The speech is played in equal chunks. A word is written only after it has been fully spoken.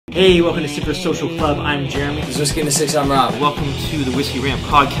Hey, welcome to Super Social Club. I'm Jeremy. This is Whisky In, I'm Rob. Welcome to the Whiskey Rant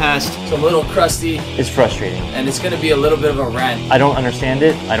podcast. It's a little crusty. It's frustrating. And it's going to be a little bit of a rant. I don't understand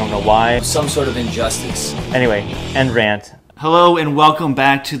it. I don't know why. Some sort of injustice. Anyway, end rant. Hello and welcome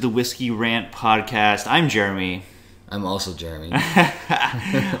back to the Whiskey Rant podcast. I'm Jeremy. I'm also Jeremy.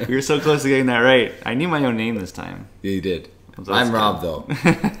 We were so close to getting that right. I knew my own name this time. Yeah, you did. I'm Rob, though.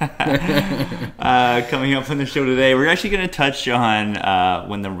 Coming up on the show today, we're actually going to touch on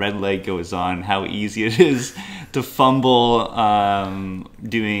when the red light goes on, how easy it is to fumble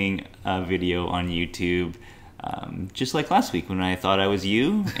doing a video on YouTube. Just like last week when I thought I was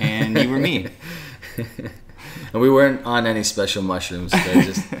you and you were me. And we weren't on any special mushrooms.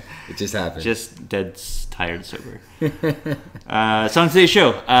 It just happened. Just dead tired sober. So on today's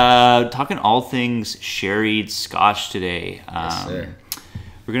show, talking all things sherried Scotch today. Yes, sir.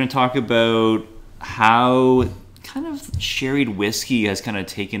 We're going to talk about how kind of sherried whiskey has kind of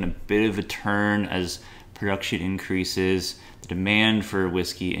taken a bit of a turn as production increases, the demand for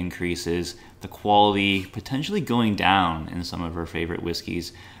whiskey increases, the quality potentially going down in some of our favorite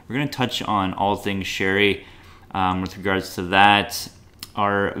whiskeys. We're going to touch on all things sherry. With regards to that,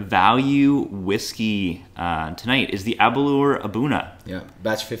 our value whiskey tonight is the Aberlour A'bunadh. Yeah,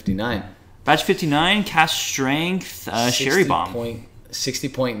 batch 59. Batch 59, Cask Strength, Sherry Bomb.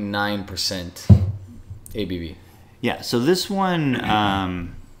 60.9% ABV. Yeah, so this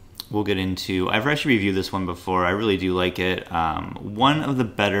one we'll get into. I've actually reviewed this one before. I really do like it. One of the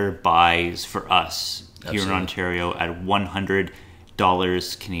better buys for us here in Ontario at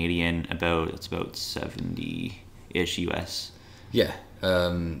 $100 Canadian. It's about 70-ish US. Yeah,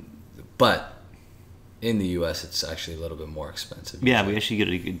 but in the US it's actually a little bit more expensive. Yeah, we actually get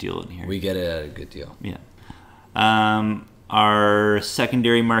a good deal in here. We get it at a good deal. Yeah. Our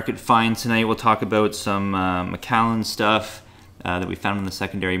secondary market find tonight, we'll talk about some Macallan stuff that we found in the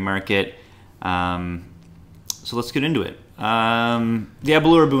secondary market. So let's get into it. The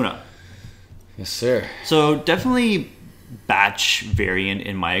Aberlour A'bunadh. Yes, sir. So definitely batch variant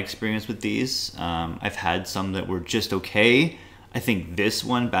in my experience with these. I've had some that were just okay. I think this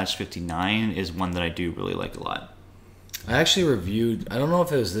one, batch 59, is one that I do really like a lot. I actually reviewed, I don't know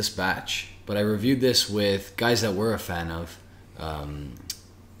if it was this batch, but I reviewed this with guys that we're a fan of,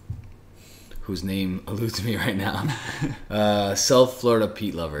 whose name eludes me right now. South Florida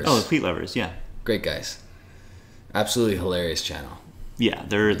Peat Lovers. Oh, the Peat Lovers, yeah. Great guys. Absolutely hilarious channel. Yeah,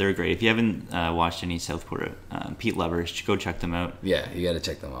 they're great. If you haven't watched any South Florida Peat Lovers, go check them out. Yeah, you got to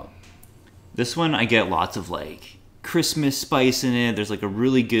check them out. This one, I get lots of like Christmas spice in it. There's like a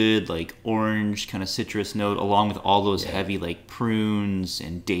really good like orange kind of citrus note, along with all those heavy like prunes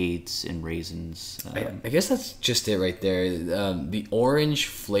and dates and raisins. I guess that's just it right there. The orange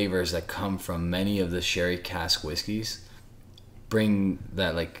flavors that come from many of the sherry cask whiskeys bring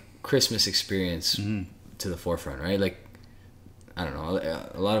that like Christmas experience to the forefront, right? Like, I don't know,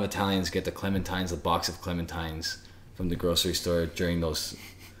 a lot of Italians get the clementines, a box of clementines from the grocery store during those.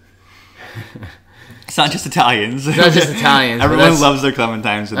 It's not just Italians. It's not just Italians. Everyone loves their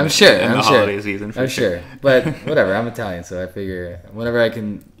clementines in the holiday season. I'm sure. But whatever, I'm Italian, so I figure whenever I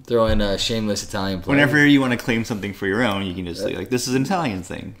can throw in a shameless Italian play. Whenever you want to claim something for your own, you can just say, like, this is an Italian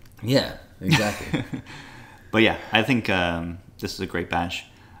thing. Yeah, exactly. But yeah, I think this is a great batch.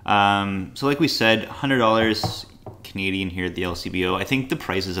 So like we said, $100 Canadian here at the LCBO. I think the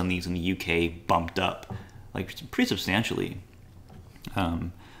prices on these in the UK bumped up like pretty substantially.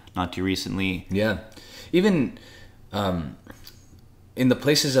 Not too recently. Yeah. Even in the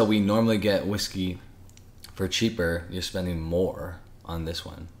places that we normally get whiskey for cheaper, you're spending more on this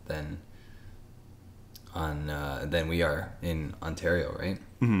one than we are in Ontario, right?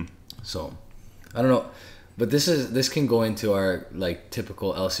 Mm-hmm. So, I don't know. But this can go into our like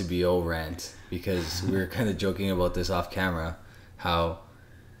typical LCBO rant, because we were kind of joking about this off camera, how,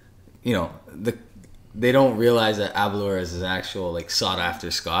 you know, they don't realize that Aberlour is an actual like sought after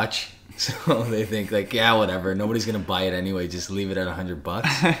Scotch, so they think like, yeah, whatever, nobody's gonna buy it anyway, just leave it at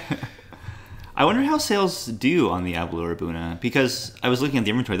 $100. I wonder how sales do on the Aberlour A'bunadh, because I was looking at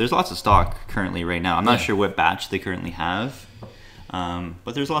the inventory. There's lots of stock currently right now. I'm not sure what batch they currently have.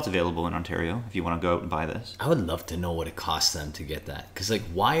 But there's lots available in Ontario if you want to go out and buy this. I would love to know what it costs them to get that. Because, like,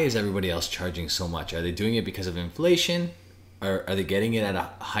 why is everybody else charging so much? Are they doing it because of inflation? Or are they getting it at a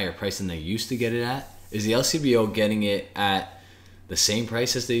higher price than they used to get it at? Is the LCBO getting it at the same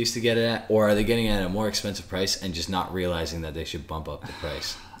price as they used to get it at? Or are they getting it at a more expensive price and just not realizing that they should bump up the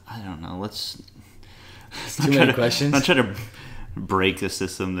price? I don't know. Let's too many questions. Not try to break the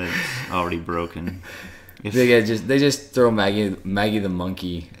system that's already broken. They just throw Maggie the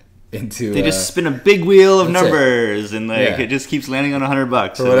monkey into. They just spin a big wheel of that's numbers, and like Yeah. it just keeps landing on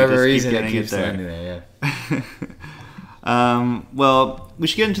 $100 for whatever reason. It keeps landing there. Yeah. Well, we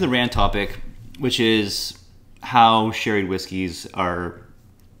should get into the rant topic, which is how sherry whiskeys are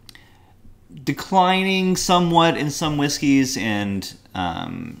declining somewhat in some whiskeys, and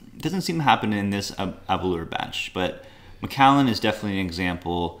it doesn't seem to happen in this Aberlour batch. But Macallan is definitely an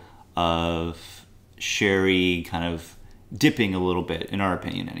example of sherry kind of dipping a little bit, in our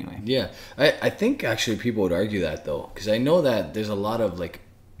opinion, anyway. Yeah, I think actually people would argue that though, because I know that there's a lot of like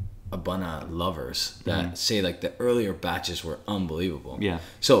A'bunadh lovers that say like the earlier batches were unbelievable. Yeah.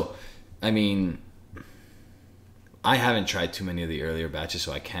 So, I mean, I haven't tried too many of the earlier batches,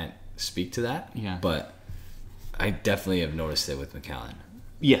 so I can't speak to that. Yeah. But I definitely have noticed it with Macallan.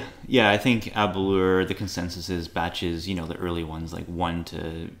 Yeah. I think Aberlour, the consensus is batches, you know, the early ones like 1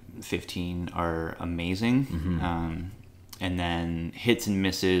 to 15 are amazing. And then hits and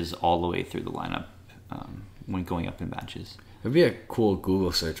misses all the way through the lineup when going up in batches. It'd be a cool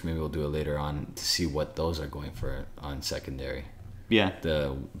Google search. Maybe we'll do it later on to see what those are going for on secondary. Yeah.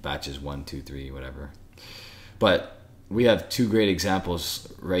 The batches 1, 2, 3, whatever. But we have two great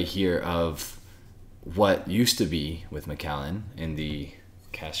examples right here of what used to be with Macallan in the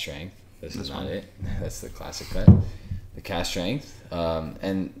Cask Strength. This is not it. That's the classic cut. The Cask Strength.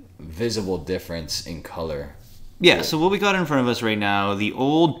 And visible difference in color. Yeah, so what we got in front of us right now, the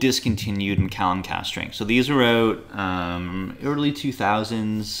old discontinued Macallan Cask Strength. So these were out early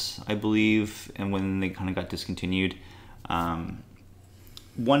 2000s, I believe, and when they kind of got discontinued.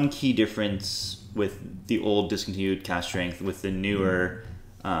 One key difference with the old discontinued Cask Strength with the newer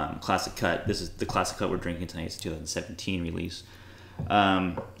classic cut, this is the classic cut we're drinking tonight, it's a 2017 release.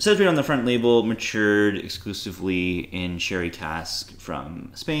 Says right on the front label, matured exclusively in sherry cask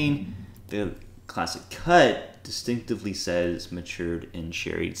from Spain. The classic cut distinctively says matured in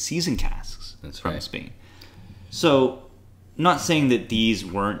sherry seasoned casks from Spain. So, not saying that these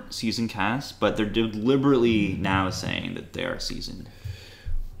weren't seasoned casks, but they're deliberately now saying that they are seasoned.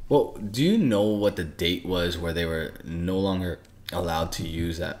 Well, do you know what the date was where they were no longer allowed to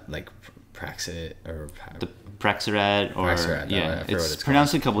use that, like Praxit or the Praxarat, or Praxarat, no, yeah, it's called.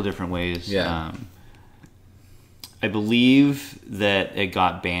 pronounced a couple different ways. Yeah. I believe that it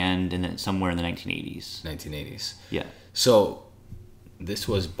got banned somewhere in the 1980s. 1980s. Yeah. So this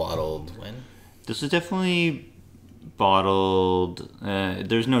was bottled when? This is definitely bottled.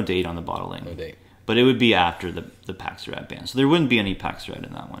 There's no date on the bottling. No date. But it would be after the Paxarat ban. So there wouldn't be any Paxarat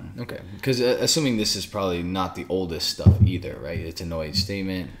in that one. Okay. Because assuming this is probably not the oldest stuff either, right? It's a no-age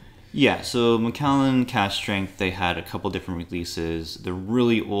statement. Yeah. So Macallan Cask Strength, they had a couple different releases. The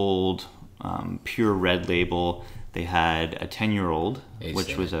really old, pure red label. They had a 10-year-old,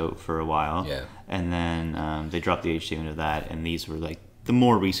 which was out for a while. Yeah. And then they dropped the age statement of that, and these were like the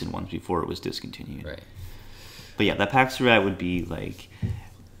more recent ones before it was discontinued. Right. But yeah, that Paxarat would be like,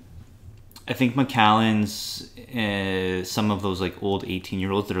 I think Macallan's, some of those like old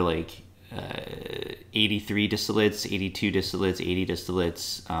 18-year-olds that are like 83 distillates, 82 distillates, 80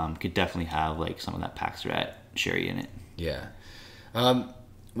 distillates, could definitely have like some of that Paxarat sherry in it. Yeah.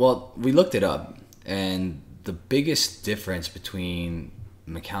 Well, we looked it up, and the biggest difference between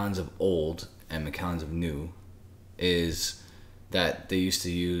Macallans of old and Macallans of new is that they used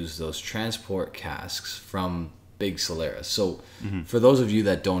to use those transport casks from big Soleras. So for those of you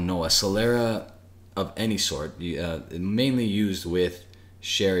that don't know, a Solera of any sort, mainly used with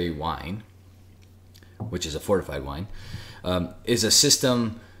sherry wine, which is a fortified wine, is a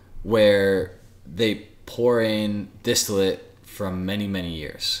system where they pour in distillate from many, many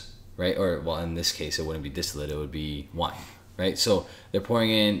years. Right? Or, well, in this case, it wouldn't be distillate, it would be wine, right? So they're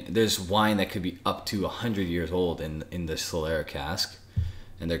pouring in, there's wine that could be up to 100 years old in the Solera cask,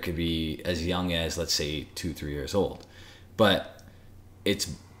 and there could be as young as, let's say, 2-3 years old. But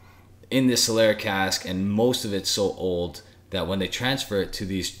it's in this Solera cask, and most of it's so old that when they transfer it to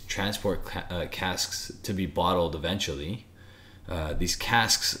these transport casks to be bottled eventually, these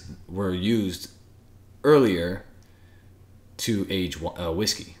casks were used earlier to age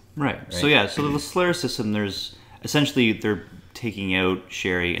whiskey. Right. So yeah, so the Solera system, there's essentially they're taking out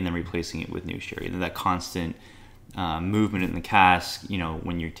sherry and then replacing it with new sherry. And that constant movement in the cask, you know,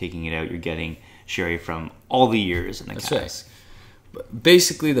 when you're taking it out, you're getting sherry from all the years in the cask. Right.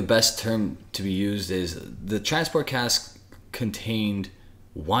 Basically, the best term to be used is the transport cask contained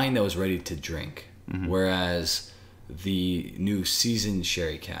wine that was ready to drink, whereas the new seasoned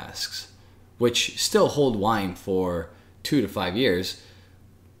sherry casks, which still hold wine for 2 to 5 years,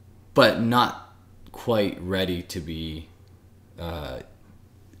 but not quite ready to be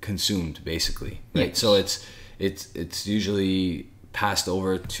consumed, basically. Right. Yes. So it's usually passed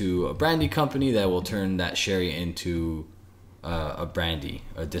over to a brandy company that will turn that sherry into a brandy,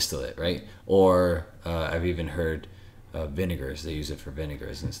 a distillate, right? Or I've even heard vinegars. They use it for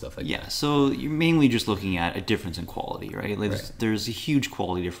vinegars and stuff like that. Yeah, so you're mainly just looking at a difference in quality, right? Like Right. there's a huge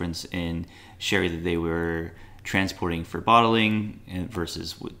quality difference in sherry that they were transporting for bottling and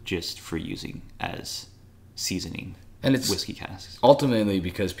versus just for using as seasoning And it's whiskey casks. ultimately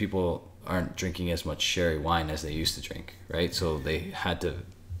because people aren't drinking as much sherry wine as they used to drink, right? So they had to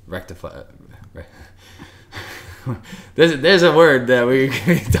rectify. There's a word that we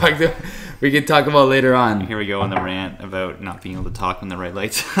can talk about later on. Here we go on the rant about not being able to talk when the red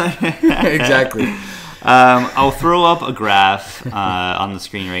lights on. Exactly. I'll throw up a graph on the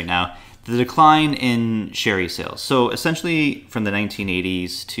screen right now. The decline in sherry sales. So essentially from the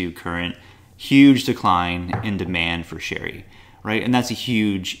 1980s to current, huge decline in demand for sherry, right? And that's a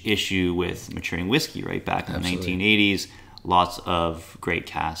huge issue with maturing whiskey, right? Back in Absolutely. the 1980s, lots of great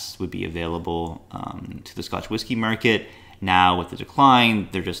casks would be available to the Scotch whiskey market. Now with the decline,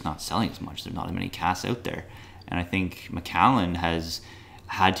 they're just not selling as much. There's not as many casks out there. And I think Macallan has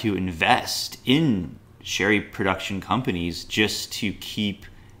had to invest in sherry production companies just to keep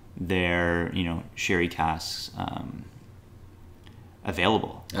their, sherry casks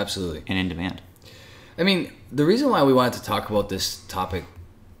available Absolutely. and in demand. I mean, the reason why we wanted to talk about this topic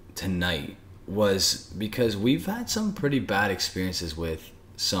tonight was because we've had some pretty bad experiences with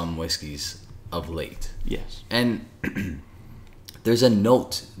some whiskeys of late. Yes. And there's a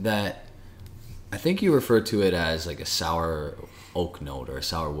note that I think you refer to it as like a sour oak note or a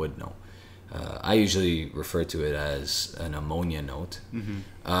sour wood note. I usually refer to it as an ammonia note.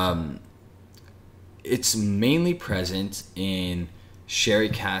 It's mainly present in sherry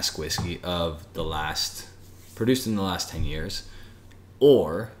cask whiskey produced in the last 10 years,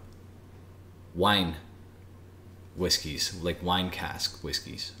 or wine whiskeys, like wine cask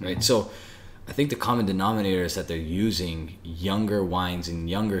whiskeys, right? So I think the common denominator is that they're using younger wines and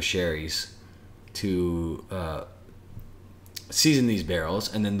younger sherries to season these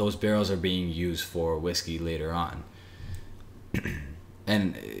barrels, and then those barrels are being used for whiskey later on.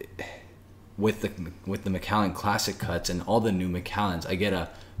 And with the Macallan classic cuts and all the new Macallans, I get a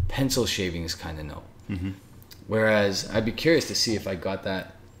pencil shavings kind of note. Whereas I'd be curious to see if I got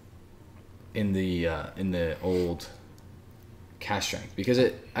that in the old Cask Strength, because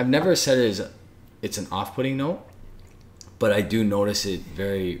I've never said it's an off-putting note, but I do notice it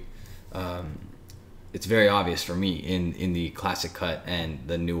very. It's very obvious for me in the classic cut and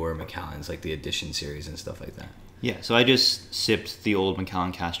the newer Macallans, like the Edition series and stuff like that. Yeah, so I just sipped the old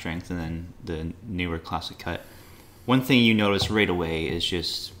Macallan Cask Strength and then the newer classic cut. One thing you notice right away is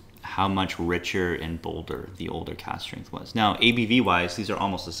just how much richer and bolder the older Cask Strength was. Now, ABV-wise, these are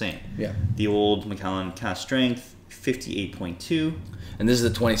almost the same. Yeah. The old Macallan Cask Strength, 58.2. And this is the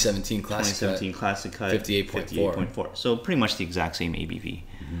 2017 classic 2017 classic cut, 58.4. 58.4. So pretty much the exact same ABV.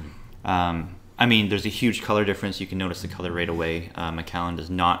 I mean, there's a huge color difference. You can notice the color right away. Macallan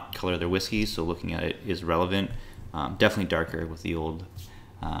does not color their whiskeys, so looking at it is relevant. Definitely darker with the old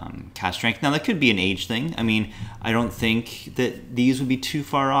Cask Strength. Now, that could be an age thing. I mean, I don't think that these would be too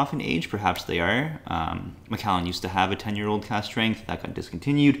far off in age. Perhaps they are. Macallan used to have a 10-year-old Cask Strength. That got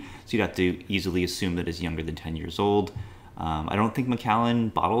discontinued, so you'd have to easily assume that it's younger than 10 years old. I don't think Macallan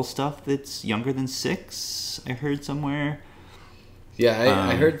bottles stuff that's younger than 6, I heard somewhere. Yeah,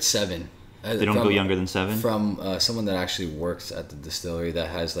 I heard 7. They don't go younger than 7? From someone that actually works at the distillery that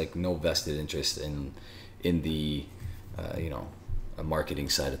has like no vested interest in the marketing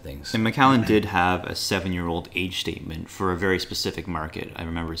side of things. And Macallan did have a 7-year-old age statement for a very specific market. I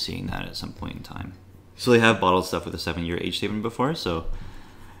remember seeing that at some point in time. So they have bottled stuff with a 7-year age statement before. So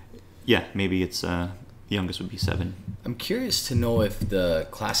yeah, maybe it's the youngest would be 7. I'm curious to know if the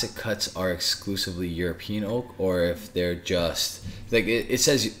classic cuts are exclusively European oak, or if they're just like it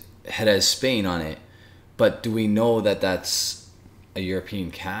says Jerez Spain on it, but do we know that that's a European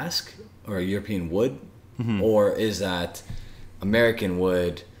cask or a European wood, or is that American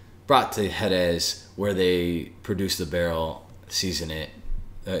wood brought to Jerez where they produce the barrel, season it,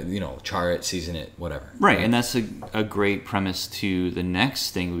 char it, season it, whatever. Right, and that's a great premise to the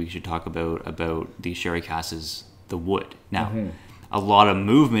next thing we should talk about the sherry casks is the wood. Now, a lot of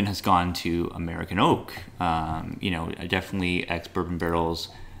movement has gone to American oak. Definitely ex-bourbon barrels,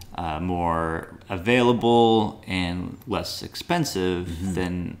 more available and less expensive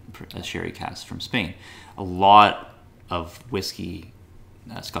than a sherry cask from Spain. A lot of whiskey,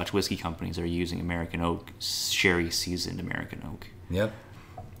 Scotch whiskey companies are using American oak, sherry seasoned American oak. Yep.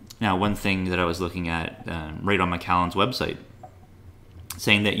 Now, one thing that I was looking at right on Macallan's website,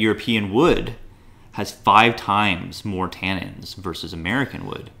 saying that European wood has 5 times more tannins versus American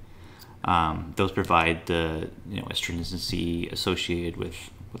wood. Those provide the astringency associated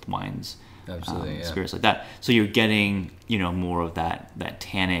with wines, Absolutely, spirits like that. So you're getting more of that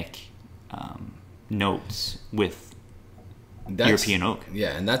tannic notes with European oak.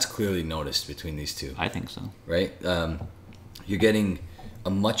 Yeah, and that's clearly noticed between these two. I think so. Right? You're getting a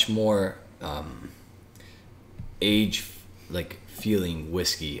much more age feeling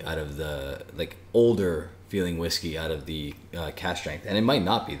whiskey out of the older feeling whiskey out of the Cask Strength, and it might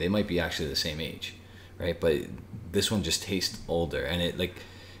not be. They might be actually the same age, right? But this one just tastes older, and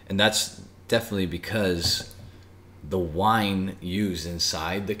and that's definitely because the wine used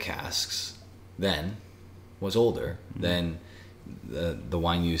inside the casks then was older than the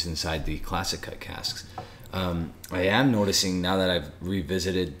wine used inside the Classic Cut casks. I am noticing now that I've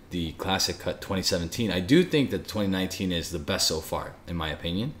revisited the Classic Cut 2017, I do think that 2019 is the best so far, in my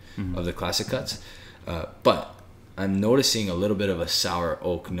opinion, of the Classic Cuts. But I'm noticing a little bit of a sour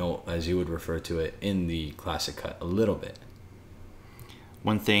oak note, as you would refer to it, in the Classic Cut, a little bit.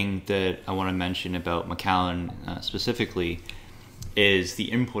 One thing that I want to mention about Macallan specifically is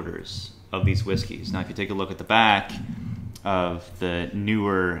the importers of these whiskeys. Now, if you take a look at the back of the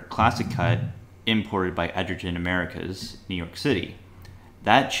newer Classic Cut, imported by Edgerton Americas, New York City,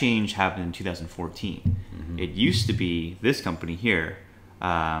 that change happened in 2014. It used to be this company here,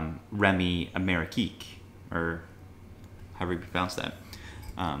 Remy Amerique, or however you pronounce that.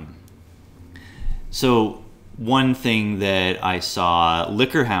 So one thing that I saw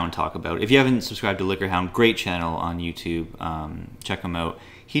Liquor Hound talk about, if you haven't subscribed to Liquor Hound, great channel on YouTube, check him out.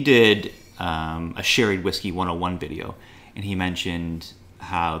 He did a Sherried Whiskey 101 video, and he mentioned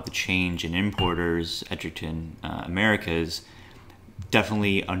how the change in importers, Edgerton Americas,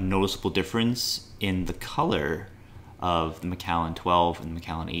 definitely a noticeable difference in the color of the Macallan 12 and the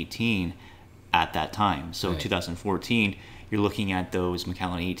Macallan 18 at that time. So right. 2014, you're looking at those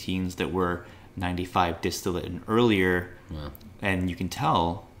Macallan 18s that were 95 distillate and earlier, and you can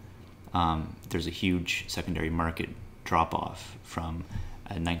tell there's a huge secondary market drop-off from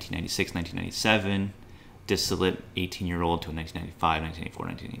 1996, 1997, distillate 18-year-old to a 1995, 1994,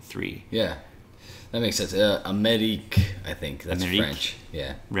 1993. Yeah, that makes sense. Amerique, I think that's Amerique. French.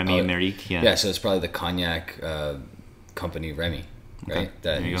 Yeah, Remy Amerique. Yeah. Yeah, so it's probably the cognac company Remy, right? Okay.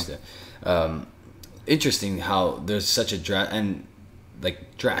 That used to. Interesting how there's such a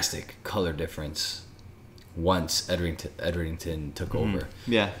drastic color difference once Edrington took over.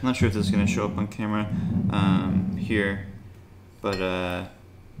 Yeah, I'm not sure if this is going to show up on camera here, but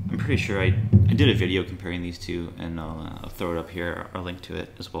I'm pretty sure I did a video comparing these two, and I'll throw it up here or link to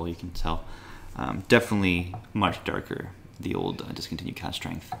it as well. You can tell. Definitely much darker, the old discontinued Cask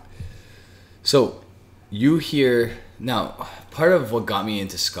Strength. So you hear now, part of what got me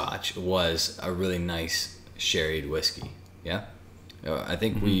into Scotch was a really nice sherried whiskey. Yeah, I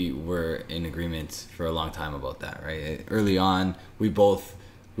think we were in agreement for a long time about that, right? Early on, we both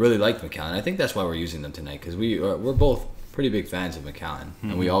really liked Macallan. I think that's why we're using them tonight, because we're both pretty big fans of Macallan,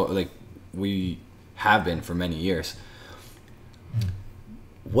 and we have been for many years.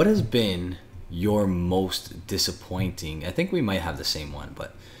 What has been your most disappointing? I think we might have the same one,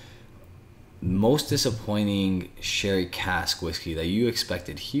 but most disappointing sherry cask whiskey that you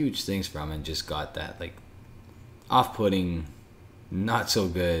expected huge things from and just got that off-putting, not so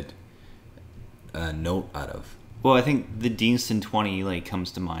good note out of. Well, I think the Deanston 20 comes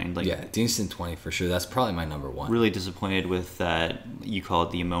to mind. Yeah, Deanston 20 for sure. That's probably my number one. Really disappointed with that. You call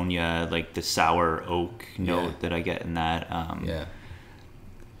it the ammonia, the sour oak note that I get in that.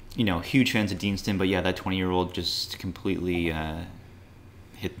 Huge fans of Deanston, but yeah, that 20-year-old just completely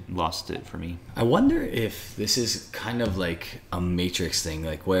lost it for me. I wonder if this is kind of like a Matrix thing,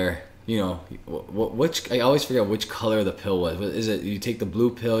 where which I always forget which color the pill was. Is it you take the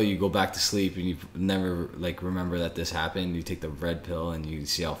blue pill, you go back to sleep, and you never remember that this happened? You take the red pill, and you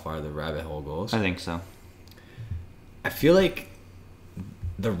see how far the rabbit hole goes. I think so. I feel like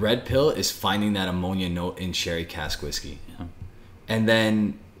the red pill is finding that ammonia note in sherry cask whiskey, and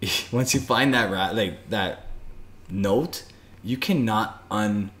then once you find that note, you cannot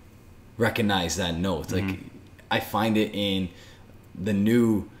unrecognize that note. I find it in the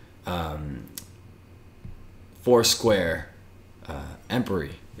new Four Square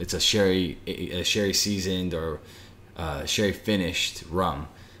Empery. It's a sherry seasoned or sherry finished rum.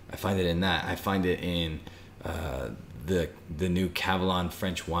 I find it in that. I find it in the new Cavalon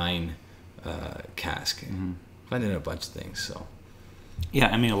French wine cask. I find it in a bunch of things. So yeah,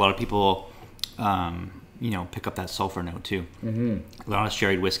 I mean, a lot of people pick up that sulfur note too. A lot of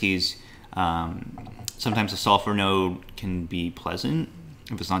sherried whiskeys, sometimes the sulfur note can be pleasant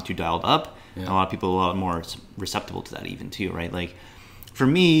if it's not too dialed up, And a lot of people are a lot more receptible to that even too, right? Like for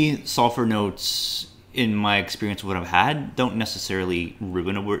me, sulfur notes, in my experience, what I've had, don't necessarily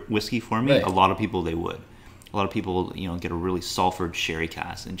ruin a whiskey for me. Right. A lot of people, they would. A lot of people, get a really sulfured sherry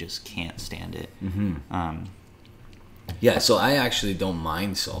cask and just can't stand it. Yeah, so I actually don't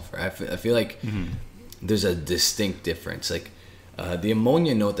mind sulfur. I feel like there's a distinct difference. Like the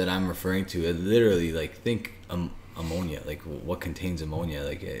ammonia note that I'm referring to, it literally, like, think ammonia, like what contains ammonia.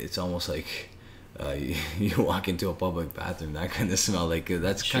 Like it's almost like you walk into a public bathroom, that kind of smell. Like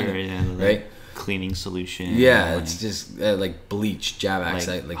that's kind of right. Cleaning solution. Yeah, it's just like bleach,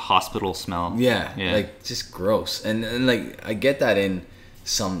 Jabax, like hospital smell. Yeah, like just gross. And like I get that in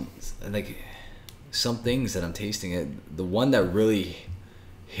some things that I'm tasting. It. The one that really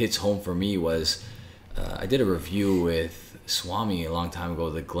hits home for me was I did a review with Swami a long time ago,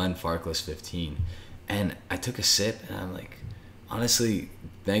 the Glenfarclas 15, and I took a sip and I'm like, honestly,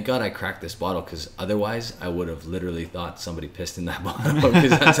 thank God I cracked this bottle, because otherwise I would have literally thought somebody pissed in that bottle,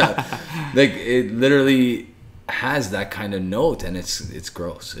 because that's how, like, it literally has that kind of note, and it's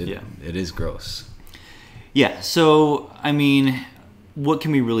gross. It is gross. Yeah. So I mean, what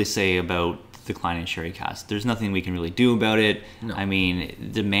can we really say about declining sherry cask? There's nothing we can really do about it. No. I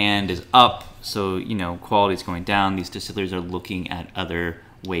mean, demand is up, so quality is going down. These distillers are looking at other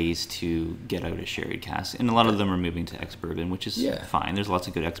ways to get out a sherry cask, and a lot of them are moving to ex-bourbon, which is fine. There's lots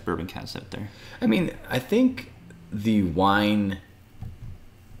of good ex-bourbon casks out there. I mean, I think the wine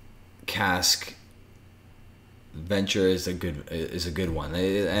cask venture is a good one.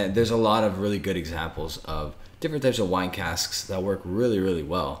 There's a lot of really good examples of different types of wine casks that work really, really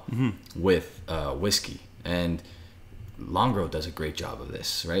well with whiskey, and Longrow does a great job of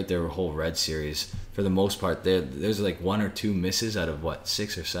this, right? Their whole red series, for the most part, there's like 1 or 2 misses out of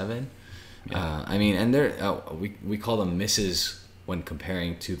 6 or 7. I mean, and they're we call them misses when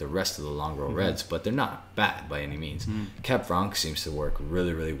comparing to the rest of the Longrow reds, but they're not bad by any means. Cap Franc seems to work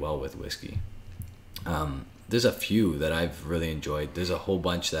really, really well with whiskey. There's a few that I've really enjoyed. There's a whole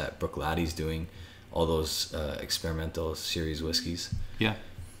bunch that Bruichladdich doing, all those experimental series whiskeys. Yeah,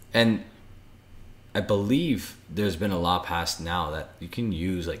 and I believe there's been a law passed now that you can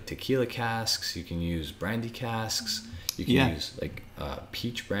use like tequila casks, you can use brandy casks, you can use like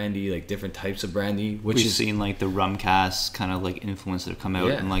peach brandy, like different types of brandy. Which we've seen like the rum casks kind of like influence that have come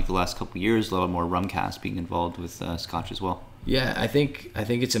out in like the last couple of years. A lot more rum casks being involved with Scotch as well. Yeah, I think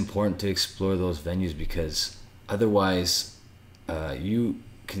it's important to explore those venues, because otherwise you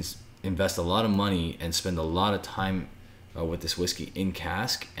can invest a lot of money and spend a lot of time with this whiskey in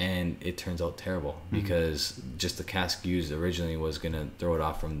cask, and it turns out terrible because just the cask used originally was going to throw it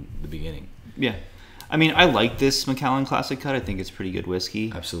off from the beginning. Yeah. I mean, I like this Macallan Classic Cut. I think it's pretty good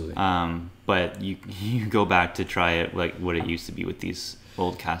whiskey. Absolutely. But you go back to try it like what it used to be with these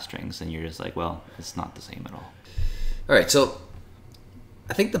old cask strings, and you're just like, well, it's not the same at all. All right, so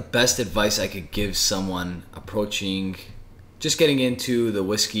I think the best advice I could give someone approaching just getting into the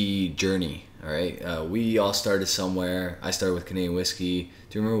whiskey journey, all right? We all started somewhere. I started with Canadian whiskey.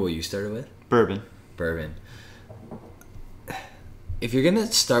 Do you remember what you started with? Bourbon. If you're going to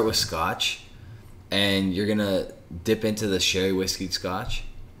start with Scotch and you're going to dip into the sherry whiskey Scotch,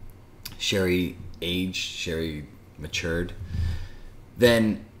 sherry aged, sherry matured,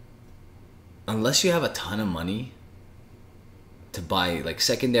 then unless you have a ton of money to buy like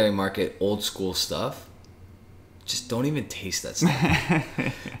secondary market old school stuff, just don't even taste that stuff.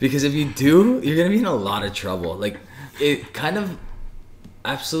 Because if you do, you're going to be in a lot of trouble. Like, it kind of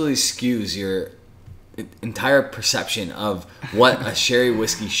absolutely skews your entire perception of what a sherry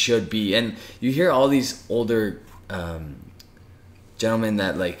whiskey should be. And you hear all these older gentlemen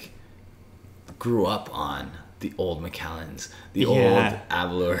that like grew up on the old Macallans, the old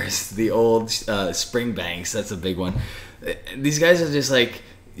Aberlours, the old Springbanks. That's a big one. These guys are just like,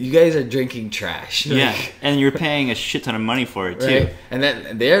 you guys are drinking trash. Yeah, and you're paying a shit ton of money for it too. Right? And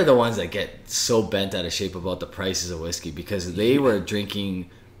then they're the ones that get so bent out of shape about the prices of whiskey, because they were drinking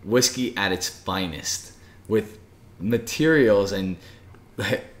whiskey at its finest with materials and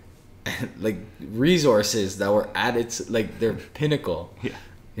like resources that were at its like their pinnacle. Yeah,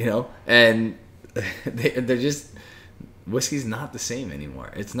 you know, and they're just, whiskey's not the same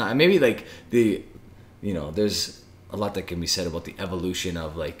anymore. It's not. Maybe like there's a lot that can be said about the evolution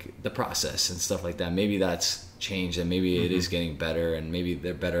of like the process and stuff like that. Maybe that's changed, and maybe it is getting better, and maybe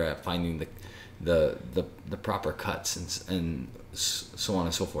they're better at finding the proper cuts and so on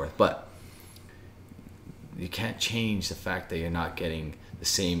and so forth. But you can't change the fact that you're not getting the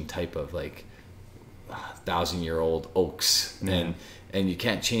same type of like 1,000-year-old oaks, and you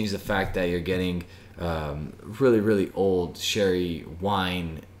can't change the fact that you're getting really, really old sherry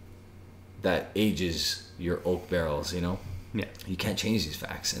wine that ages your oak barrels, you know? Yeah. You can't change these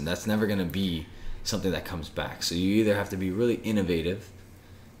facts, and that's never going to be something that comes back. So you either have to be really innovative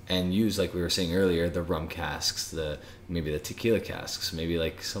and use, like we were saying earlier, the rum casks, maybe the tequila casks, maybe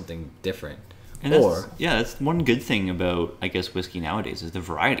like something different. And that's one good thing about, I guess, whiskey nowadays is the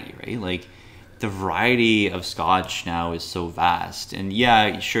variety, right? Like, the variety of Scotch now is so vast. And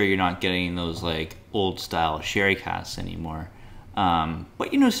yeah, sure, you're not getting those like old style sherry casks anymore.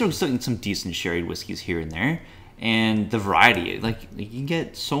 But you know, still some decent sherry whiskeys here and there. And the variety, like you can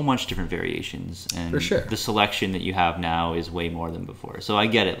get so much different variations, and for sure, the selection that you have now is way more than before. So I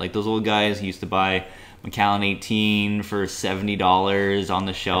get it. Like those old guys used to buy Macallan 18 for $70 on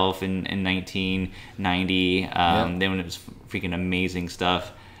the shelf in 1990. Then when it was freaking amazing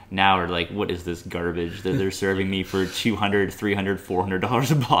stuff. Now we're like, what is this garbage that they're serving me for $200, $300,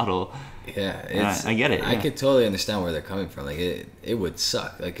 $400 a bottle? Yeah, I get it. I could totally understand where they're coming from. Like it would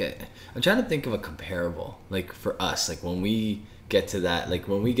suck. Like I'm trying to think of a comparable. Like for us, like when we get to that, like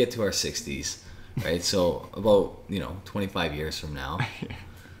when we get to our 60s, right? So about 25 years from now,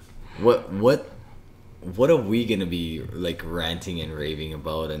 what are we gonna be like ranting and raving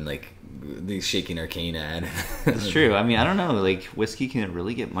about and like shaking our cane at? It's true. I mean, I don't know. Like whiskey can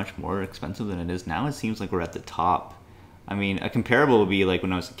really get much more expensive than it is now. It seems like we're at the top. I mean, a comparable would be like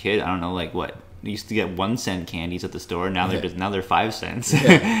when I was a kid. I don't know, like what you used to get 1 cent candies at the store. Now they're 5 cents.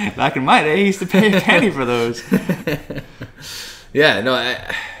 Yeah. Back in my day, I used to pay a penny for those. Yeah, no,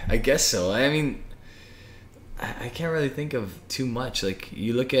 I guess so. I mean, I can't really think of too much. Like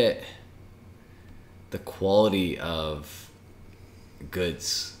you look at the quality of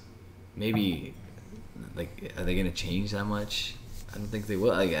goods. Maybe like are they gonna change that much? I don't think they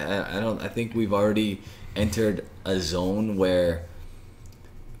will. Like I think we've already entered a zone where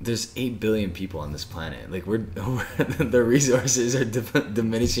there's 8 billion people on this planet. Like the resources are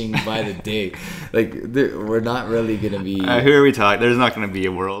diminishing by the day. Like we're not really gonna be. Who are we talking? There's not gonna be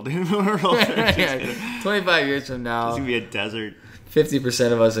a world. 25 years from now, it's gonna be a desert.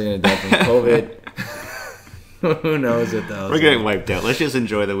 50% of us are gonna die from COVID. Who knows what the hell? We're getting wiped out. Let's just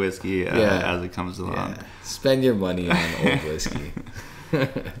enjoy the whiskey as it comes along. Yeah. Spend your money on old whiskey.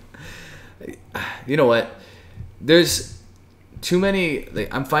 You know what? There's too many.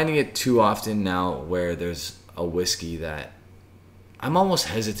 Like I'm finding it too often now where there's a whiskey that I'm almost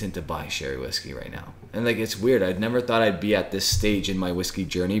hesitant to buy sherry whiskey right now. And like it's weird. I'd never thought I'd be at this stage in my whiskey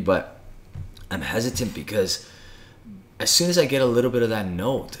journey, but I'm hesitant because as soon as I get a little bit of that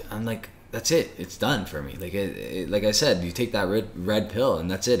note, I'm like, that's it. It's done for me. Like like I said, you take that red pill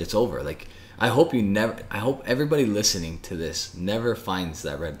and that's it. It's over. Like I hope everybody listening to this never finds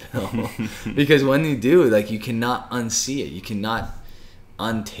that red pill because when you do, like you cannot unsee it. You cannot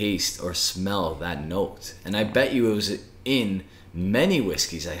untaste or smell that note. And I bet you it was in many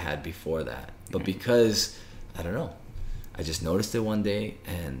whiskeys I had before that. But because I don't know, I just noticed it one day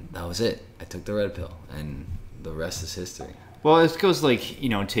and that was it. I took the red pill and the rest is history. Well, it goes like,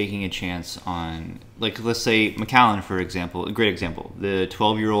 taking a chance on, like, let's say Macallan, for example, a great example. The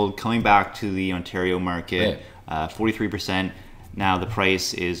 12-year-old coming back to the Ontario market, 43%. Now the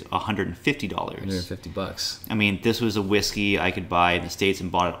price is $150. $150. I mean, this was a whiskey I could buy in the States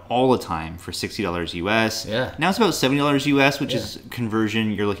and bought it all the time for $60 US. Yeah. Now it's about $70 US, which is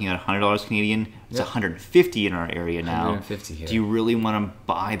conversion. You're looking at $100 Canadian. It's $150 in our area now. $150 here. Do you really want to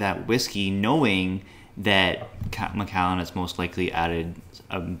buy that whiskey knowing that Macallan has most likely added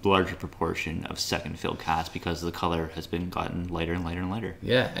a larger proportion of second fill casks because the color has been gotten lighter and lighter and lighter?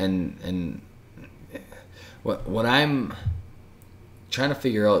 Yeah, and what I'm trying to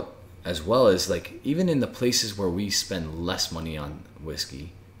figure out as well is like even in the places where we spend less money on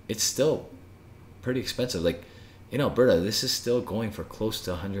whiskey, it's still pretty expensive. Like in Alberta, this is still going for close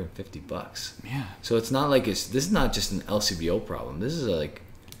to $150. Yeah. So it's not like this is not just an LCBO problem. This is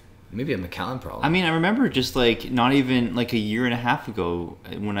maybe a Macallan problem. I mean, I remember just like not even like a year and a half ago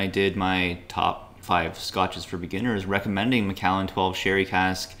when I did my top 5 scotches for beginners, recommending Macallan 12 sherry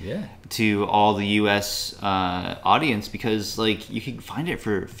cask to all the U.S. Audience because like you can find it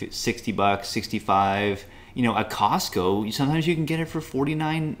for $60, $65. At Costco, sometimes you can get it for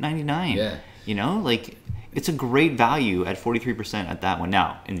 $49.99. Yeah. Like it's a great value at 43% at that one.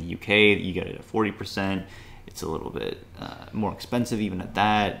 Now in the UK, you get it at 40%. It's a little bit more expensive even at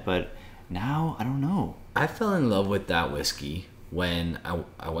that, but now I don't know. I fell in love with that whiskey when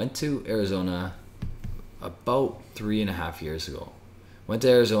I went to Arizona about 3.5 years ago. Went to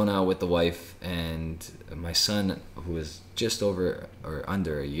Arizona with the wife and my son, who was just over or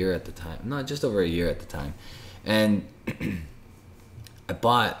under a year at the time. Not just over a year at the time. And I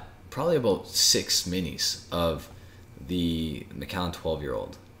bought probably about 6 minis of the Macallan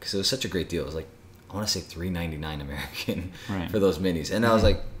 12-year-old. because it was such a great deal. It was like, I want to say $3.99 American Right. for those minis. And I was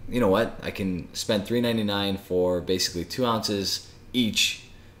like, you know what? I can spend $3.99 for basically 2 ounces each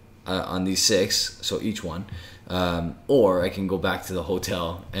on these 6, so each one. Or I can go back to the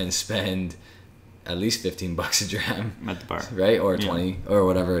hotel and spend at least $15 a dram At the bar. right? Or 20 or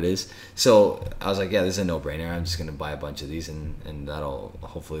whatever it is. So I was like, yeah, this is a no-brainer. I'm just going to buy a bunch of these and that'll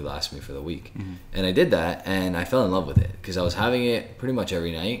hopefully last me for the week. And I did that, and I fell in love with it because I was having it pretty much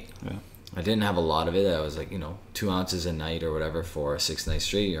every night. Yeah. I didn't have a lot of it. I was like, 2 ounces a night or whatever for 6 nights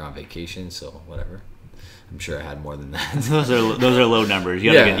straight. You're on vacation, so whatever. I'm sure I had more than that. Those are low numbers.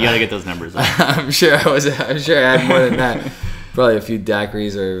 You gotta get those numbers up. I'm sure I had more than that. Probably a few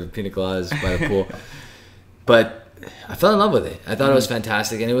daiquiris or pina coladas by the pool. But I fell in love with it. I thought it was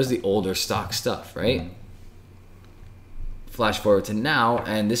fantastic, and it was the older stock stuff, right? Flash forward to now,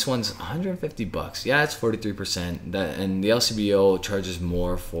 and this one's $150. Yeah, it's 43%. And the LCBO charges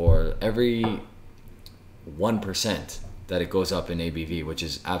more for every 1% that it goes up in ABV, which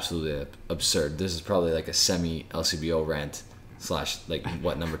is absolutely absurd. This is probably like a semi LCBO rant / like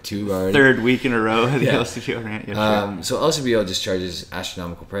what, number 2 already? Third week in a row of the Yeah. LCBO rant. Yeah, sure. So LCBO just charges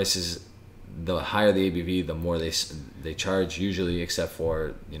astronomical prices. The higher the ABV, the more they charge usually, except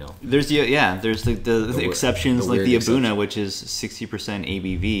for There's the exceptions, the like weird the exception. A'bunadh, which is 60%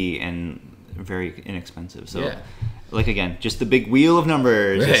 ABV and very inexpensive. So, Yeah. like again, just the big wheel of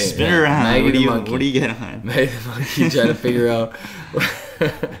numbers, Right, just spin yeah. around. Maggie What the do monkey. you get on? Maybe the monkey trying to figure out.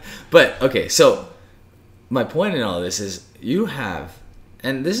 But okay, so my point in all this is you have,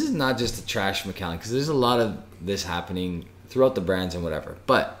 and this is not just a trash Macallan, because there's a lot of this happening throughout the brands and whatever,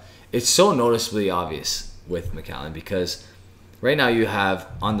 but it's so noticeably obvious with Macallan because right now you have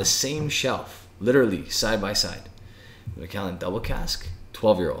on the same shelf, literally side by side, Macallan double cask,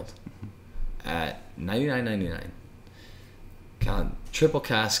 12-year-old at $99.99. Macallan triple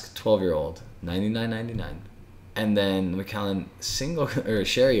cask, 12-year-old, $99.99. And then Macallan single or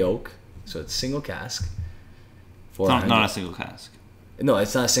sherry oak, so it's single cask. Not a single cask. No,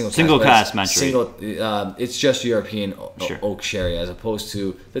 it's not a single cask. Single but cask it's maturation. it's just European Sure. oak sherry, as opposed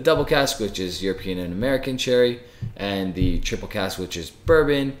to the double cask, which is European and American sherry, and the triple cask, which is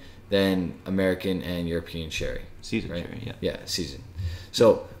bourbon, then American and European sherry. Seasoned right? sherry, yeah. Yeah, seasoned.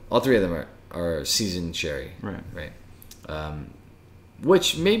 So all 3 of them are seasoned sherry. Right.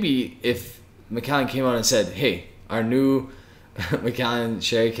 Which maybe if Macallan came out and said, hey, our new Macallan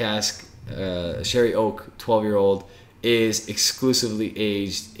sherry cask, sherry oak 12-year-old is exclusively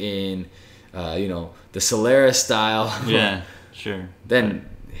aged in, the Solera style. Yeah, sure. Then,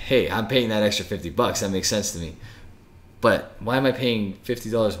 hey, I'm paying that extra $50. That makes sense to me. But why am I paying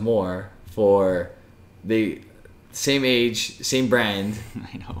 $50 more for the same age, same brand?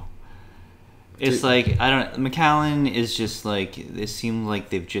 I know. It's like, Macallan is just like, it seems like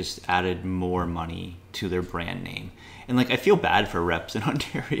they've just added more money to their brand name. And like, I feel bad for reps in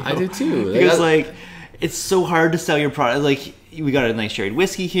Ontario. I do too. Because it's so hard to sell your product. Like, we got a nice sherry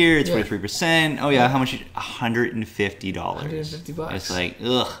whiskey here. It's 43%. Oh yeah, how much? $150. $150. It's like,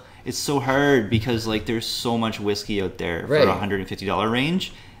 ugh. It's so hard because like there's so much whiskey out there for Right. $150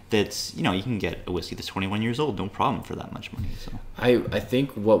 range. That's, you can get a whiskey that's 21 years old, no problem for that much money. So I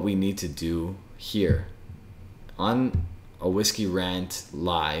think what we need to do here on a Whiskey Rant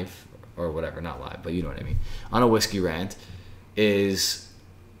live, or whatever, not live, but you know what I mean, on a Whiskey Rant, is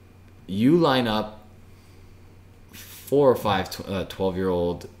you line up 4 or 5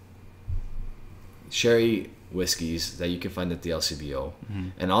 12-year-old sherry whiskeys that you can find at the LCBO,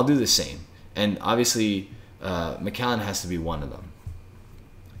 and I'll do the same. And obviously Macallan has to be one of them,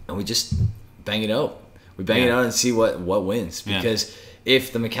 and we just bang it out. We bang it out and see what wins, because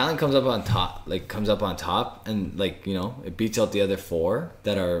if the Macallan comes up on top, and it beats out the other 4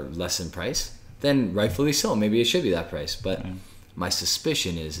 that are less in price, then rightfully so, maybe it should be that price. But my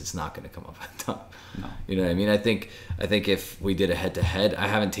suspicion is it's not going to come up on top. No. You know what I mean? I think if we did a head-to-head, I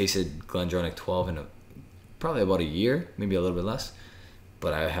haven't tasted Glendronach 12 in probably about a year, maybe a little bit less,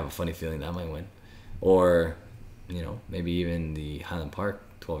 but I have a funny feeling that might win. Or maybe even the Highland Park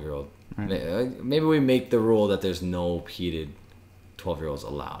 12-year-old. Right. Maybe we make the rule that there's no heated 12-year-olds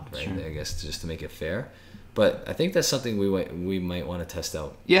allowed, right? Sure. I guess just to make it fair. But I think that's something we might want to test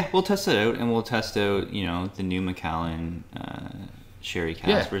out. Yeah, we'll test it out, and we'll test out the new Macallan sherry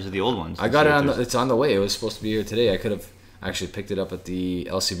cask versus the old ones. I got it it's on the way. It was supposed to be here today. I could have actually picked it up at the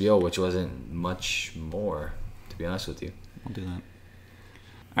LCBO, which wasn't much more, to be honest with you. I'll do that.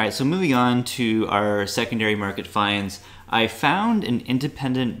 All right, so moving on to our secondary market finds, I found an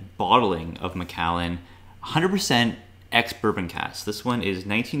independent bottling of Macallan, 100% ex-bourbon cask. This one is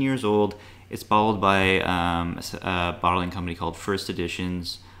 19 years old. It's bottled by a bottling company called First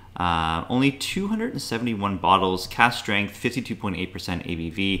Editions. Only 271 bottles, cask strength, 52.8%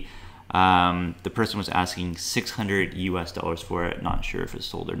 ABV. The person was asking $600 for it. Not sure if it's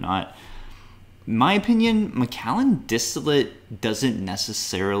sold or not. My opinion, Macallan distillate doesn't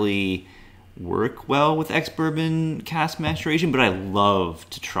necessarily work well with ex-bourbon cask maturation, but I love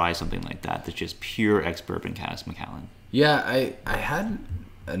to try something like that. That's just pure ex-bourbon cask Macallan. Yeah, I had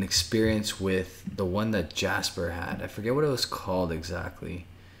an experience with the one that Jasper had. I forget what it was called exactly.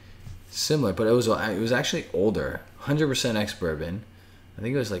 Similar, but it was actually older. 100% ex-bourbon. I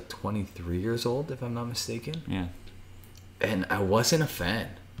think it was like 23 years old, if I'm not mistaken. Yeah. And I wasn't a fan.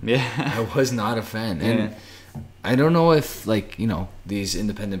 Yeah. I was not a fan. And I don't know if, like, you know, these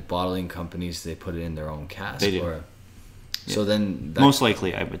independent bottling companies, they put it in their own cask. They do. Or, so then... Most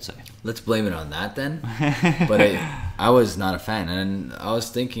likely, I would say. Let's blame it on that then. But I was not a fan. And I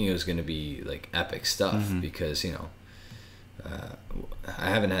was thinking it was going to be, like, epic stuff. Because, you know, I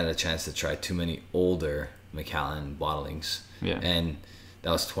haven't had a chance to try too many older Macallan bottlings. Yeah. And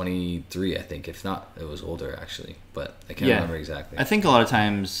that was 23, I think. If not, it was older, actually. But I can't remember exactly. I think a lot of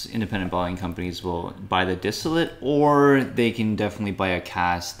times independent bottling companies will buy the distillate, or they can definitely buy a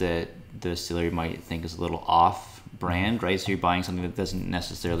cask that the distillery might think is a little off brand, right? So you're buying something that doesn't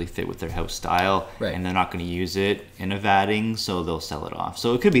necessarily fit with their house style, right, and they're not going to use it in a vatting, so they'll sell it off.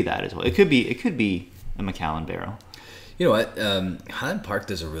 So it could be that as well. It could be a Macallan barrel. You know what? Highland Park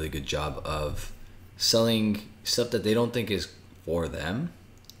does a really good job of selling stuff that they don't think is for them,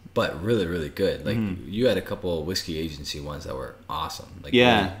 but really, really good. Like you had a couple of whiskey agency ones that were awesome. Like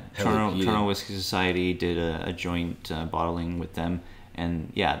yeah, really Toronto Whiskey Society did a joint bottling with them,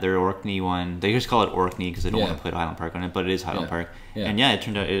 and yeah, their Orkney one. They just call it Orkney because they don't want to put Highland Park on it, but it is Highland Park. Yeah. And yeah, it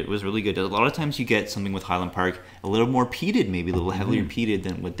turned out it was really good. A lot of times you get something with Highland Park a little more peated, maybe a little heavier peated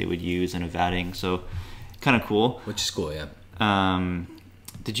than what they would use in a vatting. So kind of cool. Which is cool, yeah.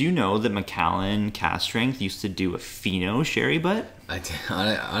 Did you know that Macallan Cask Strength used to do a Fino sherry butt?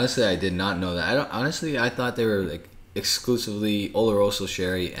 Honestly, I did not know that. I thought they were like exclusively Oloroso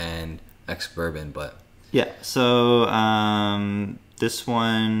sherry and ex-bourbon, but yeah. So this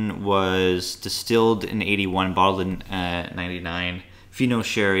one was distilled in 81, bottled in 99. Fino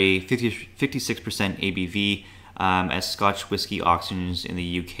sherry, 56% ABV. As Scotch whiskey auctions in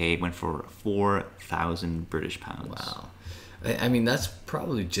the UK went for 4,000 British pounds. Wow. I mean, that's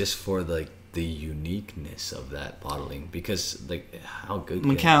probably just for like the uniqueness of that bottling, because like how good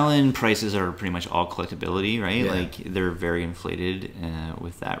Macallan prices are pretty much all collectability, right? Yeah. Like they're very inflated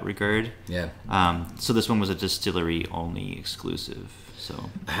with that regard. Yeah. So this one was a distillery only exclusive. So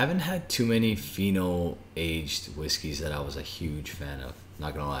I haven't had too many Fino aged whiskeys that I was a huge fan of.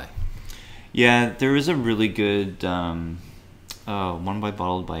 Not gonna lie. Yeah, there was a really good one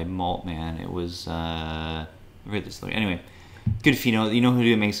bottled by Maltman. It was I forget this story. Anyway, good Fino. You know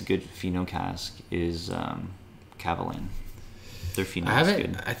who makes a good Fino cask is Macallan. Their Fino is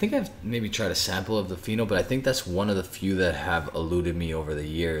good. I think I've maybe tried a sample of the Fino, but I think that's one of the few that have eluded me over the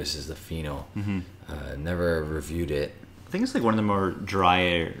years is the Fino. Never reviewed it. I think it's like one of the more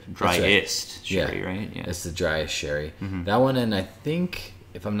driest sherry, right? Yeah, it's the driest sherry. That one, and I think,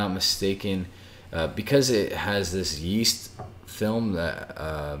 if I'm not mistaken, because it has this yeast film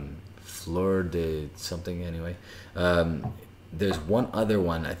that Fleur de something anyway. There's one other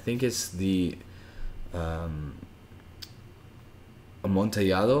one. I think it's the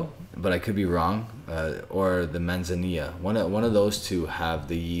Amontillado, but I could be wrong. Or the Manzanilla. One of those two have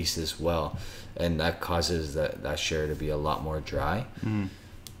the yeast as well, and that causes that sherry to be a lot more dry.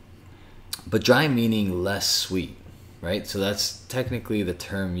 But dry meaning less sweet, right? So that's technically the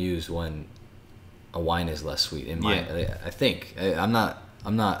term used when a wine is less sweet. I think I'm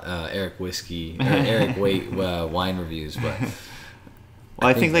not Eric Waite wine reviews, but well,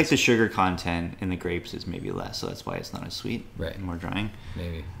 I think like the sugar content in the grapes is maybe less, so that's why it's not as sweet, right? More drying,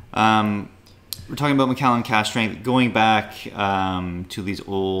 maybe. We're talking about Macallan Cask Strength. Going back to these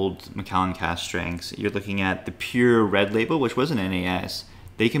old Macallan Cask Strengths, you're looking at the pure red label, which was an NAS.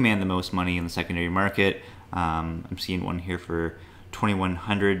 They command the most money in the secondary market. I'm seeing one here for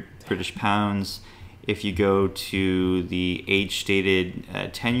 2,100 British pounds. If you go to the age-stated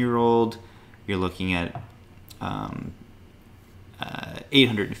 10-year-old, you're looking at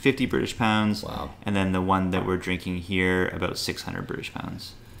 850 British pounds. Wow. And then the one that we're drinking here, about 600 British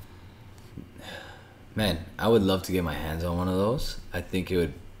pounds. Man, I would love to get my hands on one of those. I think it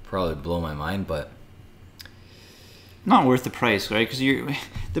would probably blow my mind, but not worth the price, right? Because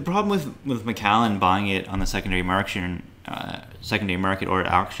the problem with Macallan buying it on the secondary market or at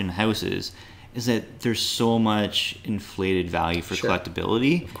auction houses is that there's so much inflated value for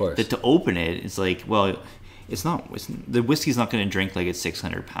collectability. Of course. That to open it, it's like, well, it's not. The whiskey's not going to drink like it's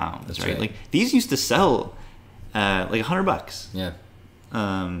 600 pounds, That's right? right. Like these used to sell like $100. Yeah.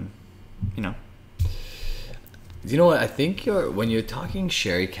 You know. You know what? I think when you're talking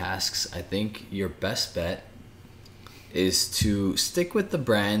sherry casks, I think your best bet is to stick with the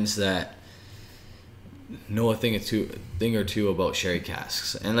brands that know a thing or two about sherry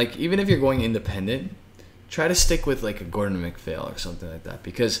casks. And like even if you're going independent, try to stick with like a Gordon MacPhail or something like that,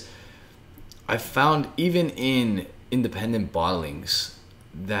 because I found even in independent bottlings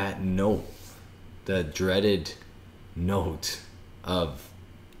that note, the dreaded note of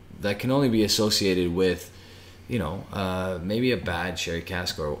that can only be associated with, you know, maybe a bad sherry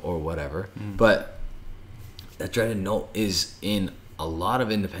cask or whatever. But that dreaded note is in a lot of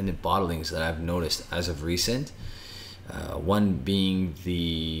independent bottlings that I've noticed as of recent. One being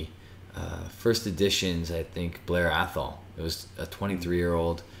the first editions, I think, Blair Athol. It was a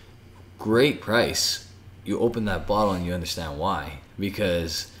 23-year-old. Great price. You open that bottle and you understand why.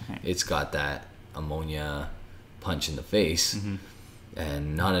 Because it's got that ammonia punch in the face.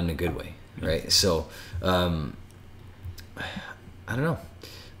 And not in a good way, right? So, I don't know.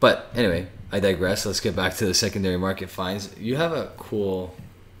 But anyway, I digress. Let's get back to the secondary market finds. You have a cool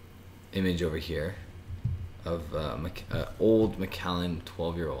image over here of old Macallan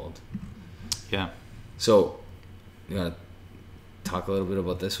 12-year-old. Yeah. So, you want to talk a little bit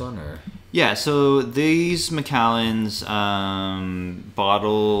about this one, or? Yeah. So these Macallans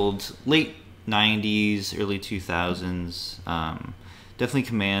bottled late 90s, early 2000s. Definitely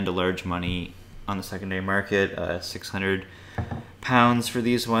command a large money on the secondary market. 600 pounds for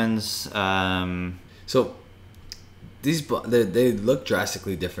these ones. So these they look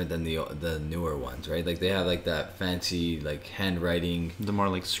drastically different than the newer ones, right? Like they have like that fancy like handwriting, The more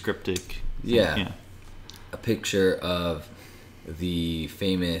like scriptic. yeah. A picture of the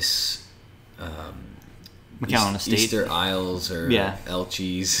famous Macallan Estate. Easter Isles or Yeah.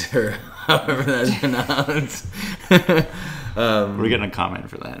 Elchies or however that's pronounced. We're getting a comment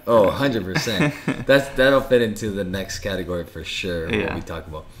for that. Oh, 100%. That'll fit into the next category for sure. What Yeah. we talk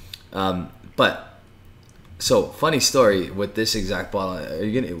about. But so funny story with this exact bottle.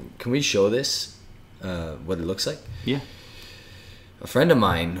 Can we show this? What it looks like? Yeah. A friend of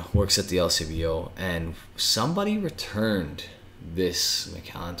mine works at the LCBO, and somebody returned this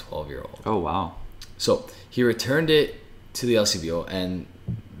Macallan 12-year-old. Oh wow. So he returned it to the LCBO, and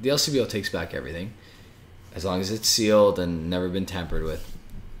the LCBO takes back everything. As long as it's sealed and never been tampered with,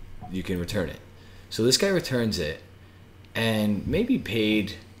 you can return it. So this guy returns it and maybe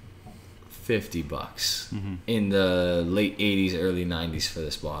paid $50 in the late 80s, early 90s for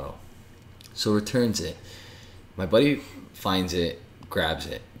this bottle. So returns it. My buddy finds it, grabs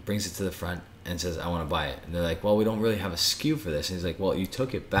it, brings it to the front and says, I want to buy it. And they're like, well, we don't really have a SKU for this. And he's like, well, you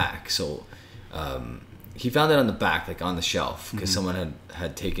took it back. So he found it on the back, like on the shelf, because someone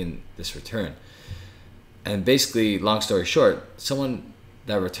had taken this return. And basically, long story short, someone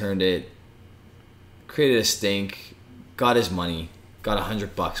that returned it created a stink, got his money, got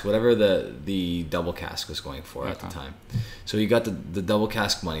 $100, whatever the double cask was going for at the time. So he got the double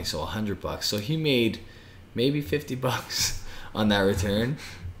cask money, so $100. So he made maybe $50 on that return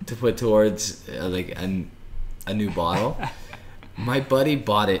to put towards like a new bottle. My buddy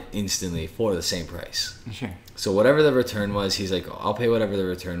bought it instantly for the same price. Sure. So whatever the return was, he's like, I'll pay whatever the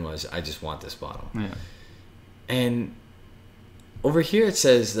return was. I just want this bottle. Yeah. And over here it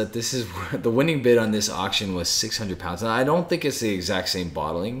says that this is the winning bid on this auction was 600 pounds. And I don't think it's the exact same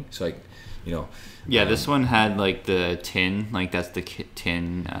bottling. So like, you know. Yeah, this one had like the tin, like that's the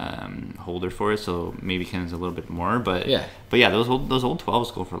tin holder for it. So maybe Ken's a little bit more, but yeah, those old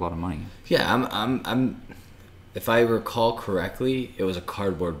 12s go for a lot of money. Yeah, I'm if I recall correctly, it was a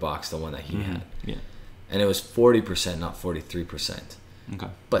cardboard box, the one that he had. Yeah. And it was 40%, not 43%. Okay.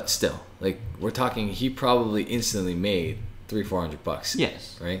 But still, like we're talking, he probably instantly made $300-400.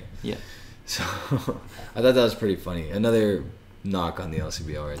 Yes. Right. Yeah. So I thought that was pretty funny. Another knock on the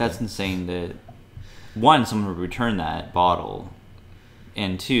LCBO right That's there. insane that one, someone would return that bottle,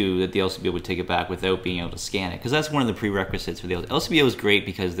 and two, that the LCBO would take it back without being able to scan it, because that's one of the prerequisites for the LCBO. Is great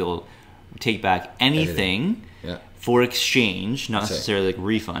because they'll take back anything. Yeah. For exchange, not That's necessarily like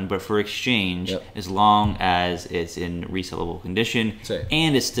refund, but for exchange, Yep. as long as it's in resellable condition That's right.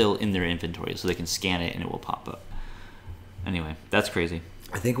 and it's still in their inventory, so they can scan it and it will pop up. Anyway, that's crazy.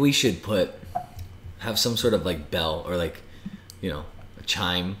 I think we should have some sort of like bell or like, you know, a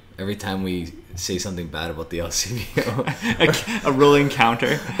chime every time we say something bad about the LCBO. A rolling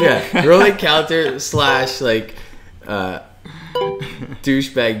counter. Yeah, rolling counter / like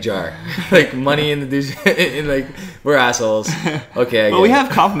douchebag jar. Like money in the douche. In like we're assholes. Okay. Well, we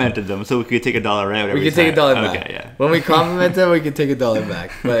have complimented them, so we could take $1 out. We could take $1 back. Okay, yeah. When we compliment them, we could take $1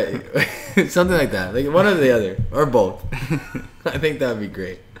 back. But something like that, like one or the other, or both. I think that would be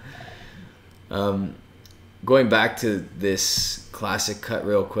great. Going back to this classic cut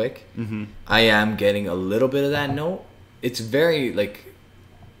real quick, I am getting a little bit of that note. It's very like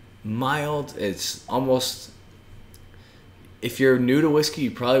mild. It's almost, if you're new to whiskey,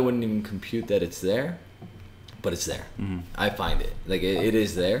 you probably wouldn't even compute that it's there, but it's there. I find it like it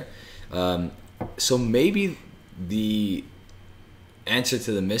is there. So maybe the answer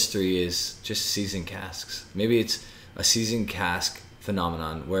to the mystery is just seasoned casks. Maybe it's a seasoned cask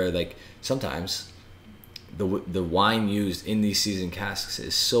phenomenon where like sometimes the wine used in these seasoned casks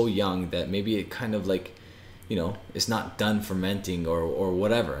is so young that maybe it kind of like, you know, it's not done fermenting or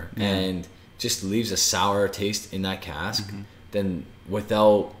whatever, and just leaves a sour taste in that cask. Then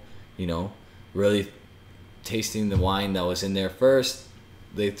without, you know, really tasting the wine that was in there first,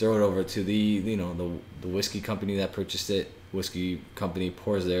 they throw it over to the, you know, the whiskey company that purchased it. Whiskey company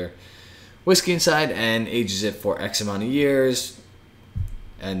pours their whiskey inside and ages it for X amount of years,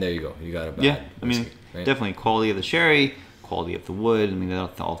 and there you go. You got a bad whiskey, right? Definitely quality of the sherry, quality of the wood. I mean,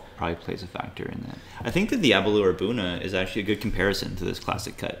 that all probably plays a factor in that. I think that the Aberlour A'bunadh is actually a good comparison to this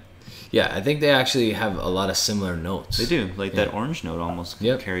classic cut. Yeah, I think they actually have a lot of similar notes. They do. Like that orange note almost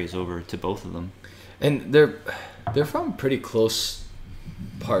carries over to both of them. And they're from pretty close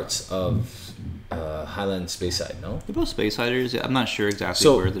parts of Highland Speyside, no? They're both Speysiders. I'm not sure exactly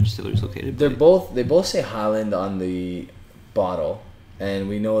where the distillery is located. They both say Highland on the bottle, and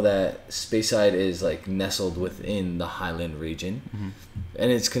we know that Speyside is like nestled within the Highland region,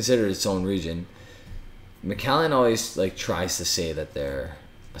 and it's considered its own region. Macallan always like tries to say that they're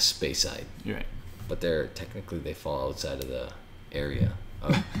a Speyside, right? But they're technically they fall outside of the area.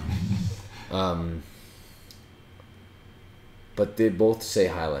 But they both say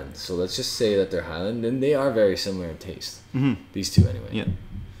Highland, so let's just say that they're Highland, and they are very similar in taste. These two, anyway. Yeah.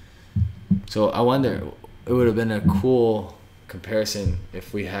 So I wonder, it would have been a cool comparison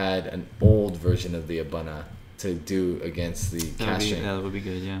if we had an old version of the A'bunadh to do against the Cask Strength. That would be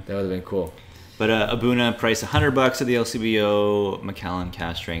good, yeah. That would have been cool. But A'bunadh priced $100 at the LCBO. Macallan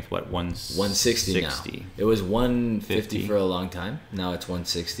Cask Strength, what, 160 now. It was 150 for a long time. Now it's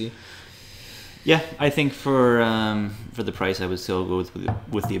 160. Yeah, I think for the price, I would still go with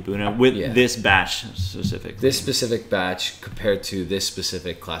the A'bunadh with this batch specifically. This specific batch compared to this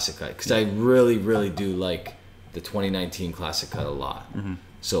specific classic cut, because I really, really do like the 2019 classic cut a lot.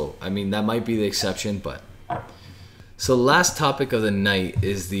 So I mean that might be the exception, but so last topic of the night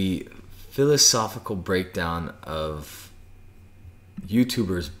is the philosophical breakdown of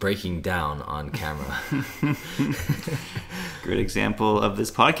YouTubers breaking down on camera. Great example of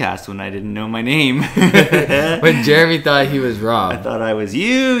this podcast when I didn't know my name. When Jeremy thought he was Rob. I thought I was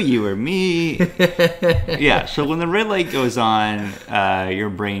you were me. Yeah, so when the red light goes on, your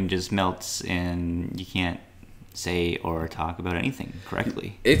brain just melts and you can't say or talk about anything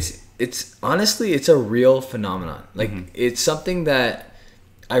correctly. It's honestly, it's a real phenomenon. Like it's something that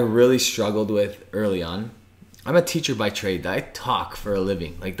I really struggled with early on. I'm a teacher by trade. I talk for a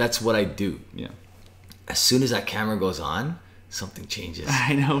living. Like that's what I do. Yeah. As soon as that camera goes on, something changes.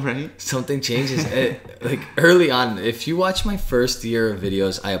 I know, right? Something changes. Like early on, if you watch my first year of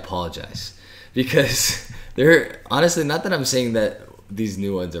videos, I apologize because they're honestly not that I'm saying that these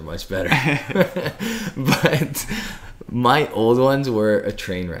new ones are much better, but my old ones were a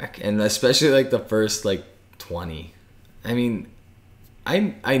train wreck, and especially like the first like 20. I mean,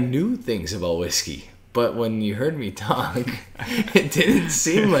 I knew things about whiskey. But when you heard me talk, it didn't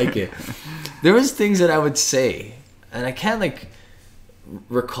seem like it. There was things that I would say, and I can't like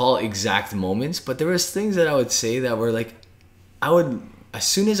recall exact moments, but there was things that I would say that were like, I would, as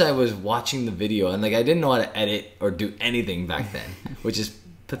soon as I was watching the video, and like I didn't know how to edit or do anything back then, which is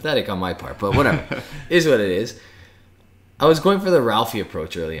pathetic on my part, but whatever, is what it is. I was going for the Ralphie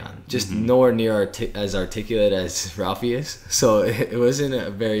approach early on, just nowhere near as articulate as Ralphie is. So it wasn't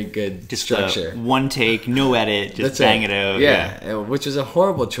a very good structure. One take, no edit, just bang it out. Yeah, which was a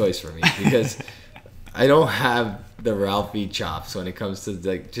horrible choice for me because I don't have the Ralphie chops when it comes to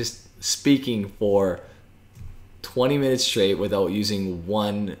like just speaking for 20 minutes straight without using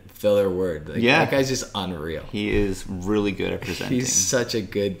one filler word. Like, that guy's just unreal. He is really good at presenting. He's such a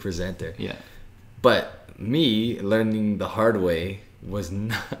good presenter. Yeah. But me learning the hard way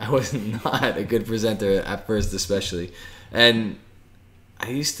I was not a good presenter at first, especially, and I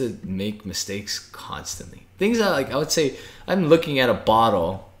used to make mistakes constantly. Things that like I would say I'm looking at a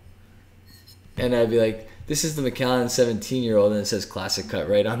bottle and I'd be like, this is the Macallan 17-year-old, and it says classic cut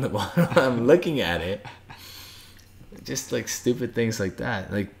right on the bottom. I'm looking at it. Just like stupid things like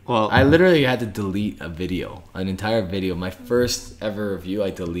that. Like, well, I literally had to delete a video, an entire video. My first ever review,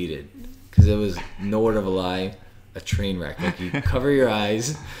 I deleted because it was, no word of a lie, a train wreck. Like, you cover your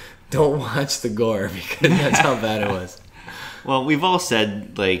eyes, don't watch the gore, because that's how bad it was. Well, we've all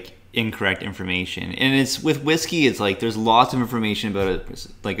said like incorrect information, and it's with whiskey. It's like there's lots of information about it,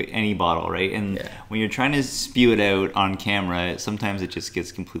 like any bottle, right? And when you're trying to spew it out on camera, sometimes it just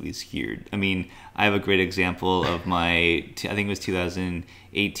gets completely skewed. I mean, I have a great example of my, I think it was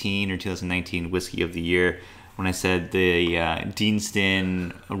 2018 or 2019 whiskey of the year, when I said the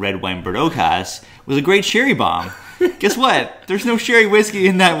Deanston red wine Bordeaux cask was a great sherry bomb. Guess what? There's no sherry whiskey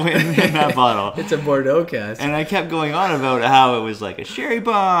in that bottle. It's a Bordeaux cask. And I kept going on about how it was like a sherry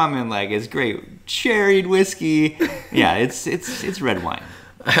bomb and like it's great sherried whiskey. Yeah, it's red wine.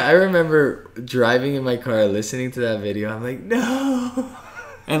 I remember driving in my car listening to that video. I'm like, no.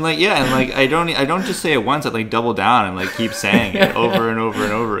 And like, yeah, and like I don't just say it once. I like double down and like keep saying it over and over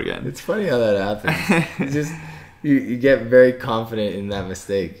and over again. It's funny how that happens. It's just you get very confident in that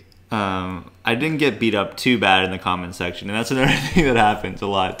mistake. I didn't get beat up too bad in the comment section, and that's another thing that happens a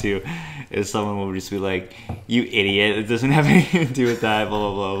lot too, is someone will just be like, "You idiot! It doesn't have anything to do with that."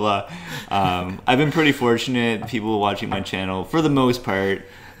 Blah blah blah blah. I've been pretty fortunate. People watching my channel, for the most part,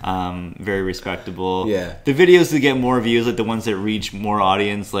 very respectable. Yeah. The videos that get more views, like the ones that reach more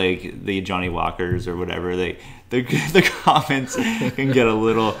audience, like the Johnny Walkers or whatever, the comments can get a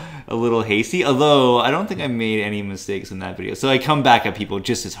little hasty. Although I don't think I made any mistakes in that video, so I come back at people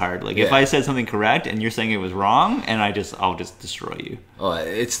just as hard. Like if I said something correct and you're saying it was wrong, and I'll just destroy you. Oh,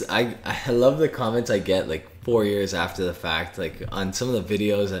 I love the comments I get like 4 years after the fact, like on some of the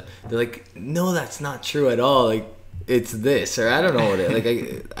videos. They're like, "No, that's not true at all. Like, it's this," or I don't know what it. Like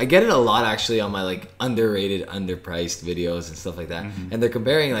I get it a lot actually on my like underrated, underpriced videos and stuff like that. And they're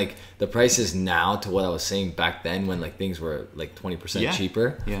comparing like the prices now to what I was saying back then, when like things were like 20%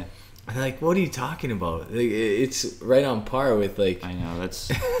 cheaper. Yeah. And they're like, "What are you talking about? Like, it's right on par with like." I know that's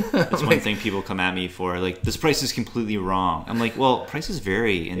one thing people come at me for. Like, this price is completely wrong. I'm like, well, prices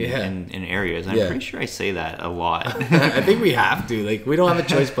vary in areas. And I'm pretty sure I say that a lot. I think we have to. Like, we don't have a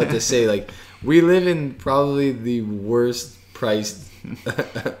choice but to say like, we live in probably the worst priced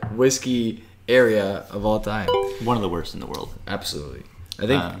whiskey area of all time. One of the worst in the world. Absolutely. I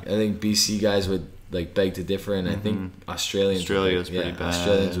think BC guys would like beg to differ, and I think Australians pretty bad.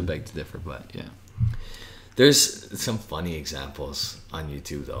 Australians would beg to differ, but yeah. There's some funny examples on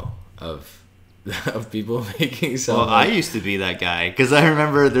YouTube though of people making some. Well, I used to be that guy, because I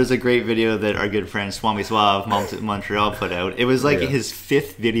remember there's a great video that our good friend Swami Suave Montreal put out. It was like his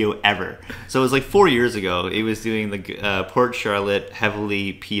 5th video ever. So it was like 4 years ago. He was doing the Port Charlotte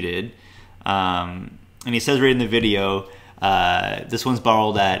heavily peated, and he says right in the video, this one's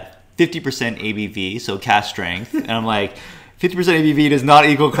bottled at 50% ABV, so cask strength. And I'm like, 50% ABV does not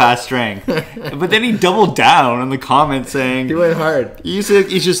equal cask strength. But then he doubled down in the comments saying... He went hard. He's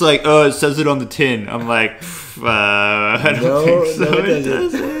just like, oh, it says it on the tin. I'm like, I don't think so. No, it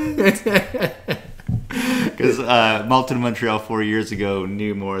doesn't. Because Malton Montreal 4 years ago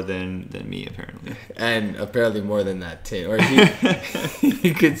knew more than me, apparently. And apparently more than that tin. Or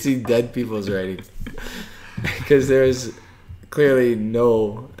he could see dead people's writing. Because there's clearly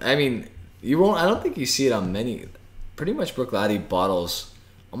no... I mean, you won't... I don't think you see it on many... Pretty much Bruichladdich bottles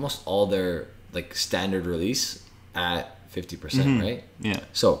almost all their like standard release at 50%, right? Yeah.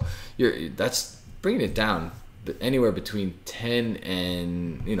 So that's bringing it down anywhere between 10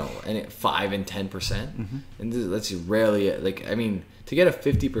 and 5 and 10%, and that's rarely like, I mean, to get a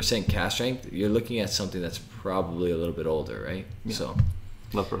 50% cask strength, you're looking at something that's probably a little bit older, right? Yeah. So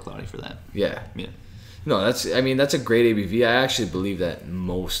love Bruichladdich for that. Yeah. Yeah. No, that's a great ABV. I actually believe that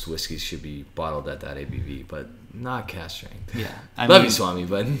most whiskeys should be bottled at that ABV, but not cask strength. Yeah, I love you, Swami,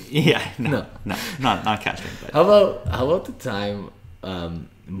 but no, not cask strength. But. How about the time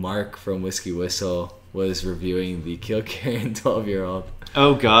Mark from Whiskey Whistle was reviewing the Kilkerran 12-year-old?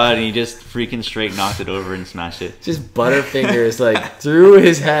 Oh God, and he just freaking straight knocked it over and smashed it. Just butterfingers like through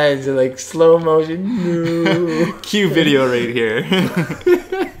his hands in like slow motion. No. Cue video right here.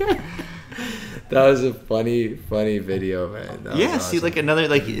 That was a funny video, man. Yeah, awesome. See, like another,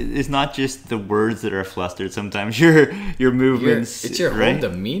 like, it's not just the words that are flustered. Sometimes your movements. It's your whole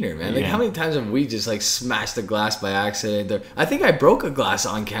demeanor, man. Like, how many times have we just like smashed a glass by accident? Or, I think I broke a glass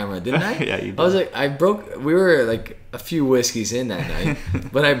on camera, didn't I? Yeah, you did. I was like, we were like a few whiskeys in that night,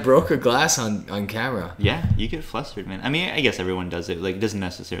 but I broke a glass on camera. Yeah, you get flustered, man. I mean, I guess everyone does it. Like, it doesn't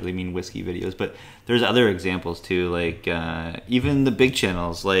necessarily mean whiskey videos, but there's other examples too. Like, even the big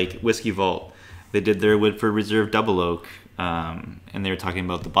channels, like Whiskey Vault. they did their Woodford Reserve Double Oak, and they were talking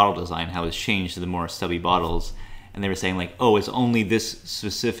about the bottle design, how it's changed to the more stubby bottles, and they were saying like, oh, it's only this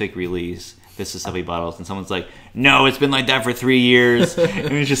specific release. This is stubby bottles, and someone's like, no, it's been like that for 3 years,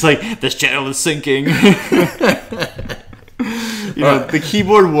 and it's just like, this channel is sinking. You know, the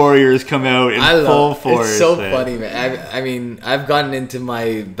keyboard warriors come out in full force. It's so funny, man. I mean, I've gotten into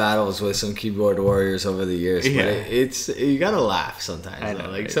my battles with some keyboard warriors over the years, but it's you gotta laugh sometimes. I know,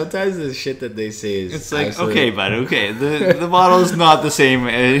 like right? Sometimes the shit that they say is It's like, okay, bud, okay, the bottle's not the same.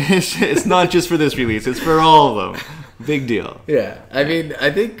 It's not just for this release; it's for all of them. Big deal. Yeah, I mean,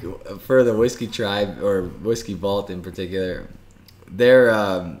 I think for the Whiskey Tribe or Whiskey Vault in particular,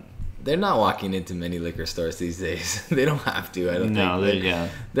 they're not walking into many liquor stores these days. They don't have to. I don't think.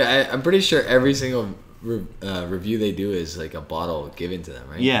 I'm pretty sure every single review they do is like a bottle given to them,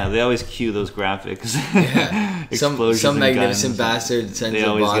 right? Yeah, they always cue those graphics. Yeah, some magnificent bastard sends they a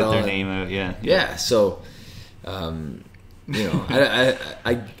always bottle. get their name out. Yeah. Yeah. So, you know,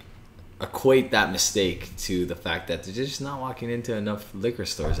 I equate that mistake to the fact that they're just not walking into enough liquor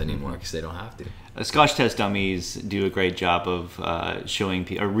stores anymore because they don't have to. Scotch Test Dummies do a great job of showing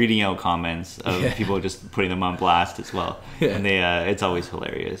or reading out comments of people just putting them on blast as well, and they it's always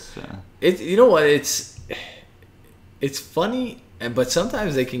hilarious. You know what, it's funny, but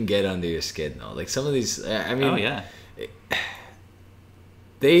sometimes they can get under your skin though. Like some of these, I mean,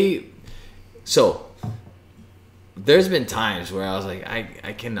 there's been times where I was like,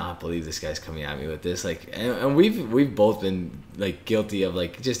 I cannot believe this guy's coming at me with this. Like, and we've both been like guilty of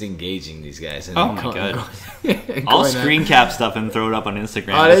like just engaging these guys. And oh my god! I'll screen cap stuff and throw it up on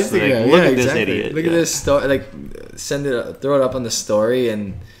Instagram. On Instagram, like, look at this idiot. Look at this story. Like, throw it up on the story,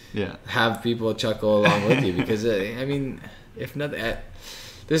 and have people chuckle along with you because I mean, if nothing,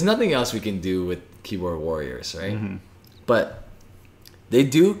 there's nothing else we can do with keyboard warriors, right? Mm-hmm. But they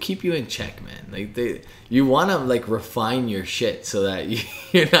do keep you in check, man. Like you want to like refine your shit so that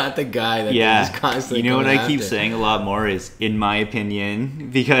you're not the guy that just constantly. You know what I keep saying a lot more is, in my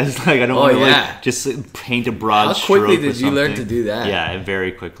opinion, because like I don't want to like just paint a broad. How quickly stroke did you learn to do that? Yeah,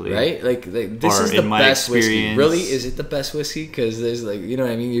 very quickly. Right? Like this is the best whiskey. Really, is it the best whiskey? Because there's like, you know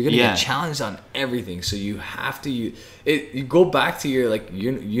what I mean. You're gonna get challenged on everything, so you have to. You go back to your like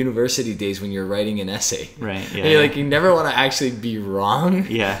university days when you're writing an essay, right? Yeah. And like you never want to actually be wrong.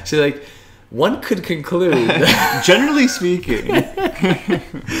 Yeah. So like, one could conclude, generally speaking,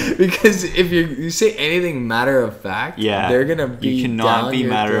 because if you say anything matter of fact, they're gonna be. You cannot be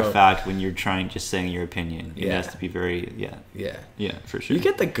matter throat. of fact when you're just saying your opinion. It has to be very yeah, for sure. You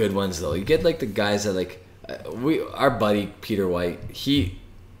get the good ones though. You get like the guys that like our buddy Peter White.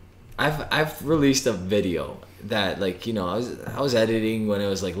 I've released a video that like, you know, I was editing when it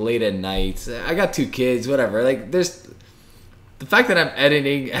was like late at night. I got 2 kids, whatever. Like there's the fact that I'm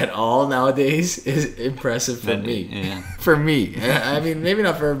editing at all nowadays is impressive for me. Yeah. For me. I mean, maybe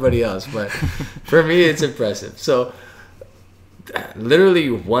not for everybody else, but for me it's impressive. So literally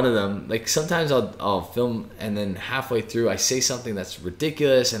one of them, like sometimes I'll film and then halfway through I say something that's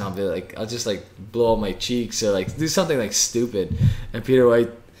ridiculous and I'll be like, I'll just like blow out my cheeks or like do something like stupid. And Peter White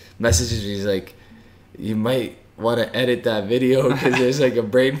messages me, he's like, you might want to edit that video because there's like a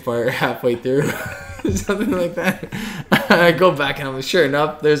brain fart halfway through. Something like that. I go back and I'm like, sure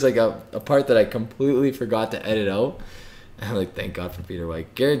enough, there's like a part that I completely forgot to edit out. And I'm like, thank God for Peter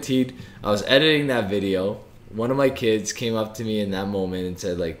White. Guaranteed, I was editing that video. One of my kids came up to me in that moment and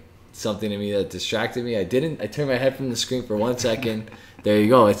said like something to me that distracted me. I turned my head from the screen for 1 second. There you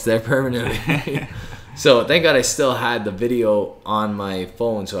go. It's there permanently. So thank God I still had the video on my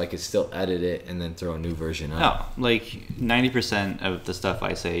phone so I could still edit it and then throw a new version up. Oh, like 90% of the stuff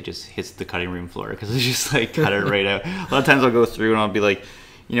I say just hits the cutting room floor because it's just like cut it right out. A lot of times I'll go through and I'll be like,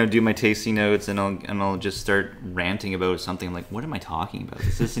 you know, do my tasting notes and I'll just start ranting about something like, what am I talking about?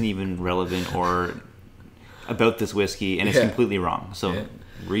 This isn't even relevant or about this whiskey and it's completely wrong. So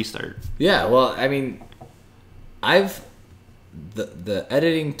restart. Yeah, well, I mean, the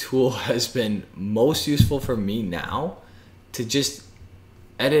editing tool has been most useful for me now to just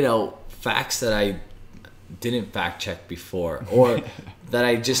edit out facts that I didn't fact check before or that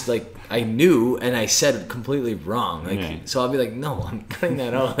I just like I knew and I said completely wrong. Like so I'll be like, no, I'm cutting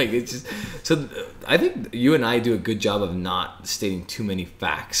that out. Like it's just so I think you and I do a good job of not stating too many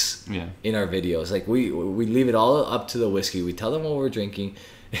facts in our videos. Like we leave it all up to the whiskey. We tell them what we're drinking.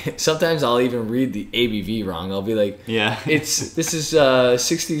 Sometimes I'll even read the ABV wrong. I'll be like, this is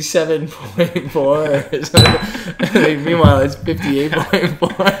 67.4. Like, meanwhile, it's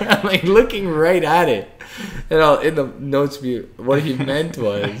 58.4. I'm like looking right at it, and I'll in the notes be what he meant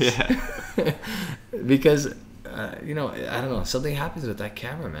was because you know, I don't know, something happens with that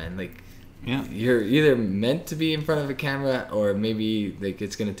camera, man. Like Yeah. You're either meant to be in front of a camera, or maybe like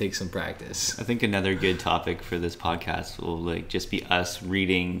it's gonna take some practice. I think another good topic for this podcast will like just be us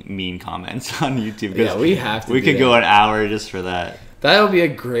reading mean comments on YouTube. Yeah, we have to. We could go an hour just for that. That would be a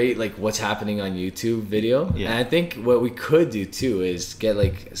great like what's happening on YouTube video. Yeah. And I think what we could do too is get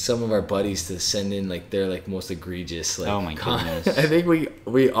like some of our buddies to send in like their like most egregious like. Oh my goodness. I think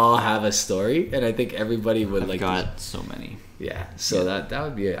we all have a story, and I think everybody would like. Got so many. Yeah, so that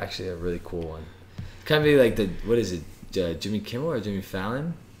would be actually a really cool one. Kind of be like what is it, Jimmy Kimmel or Jimmy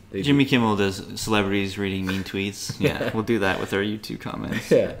Fallon? Jimmy Kimmel does celebrities reading mean tweets. Yeah, we'll do that with our YouTube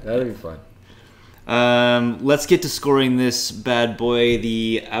comments. Yeah, that'll be fun. Let's get to scoring this bad boy,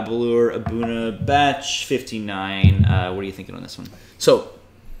 the Aberlour A'bunadh Batch 59. What are you thinking on this one? So,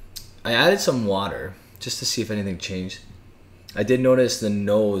 I added some water just to see if anything changed. I did notice the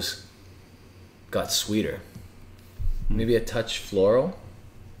nose got sweeter. Maybe a touch floral.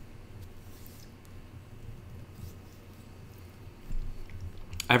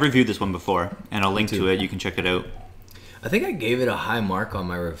 I've reviewed this one before, and I'll link to it. You can check it out. I think I gave it a high mark on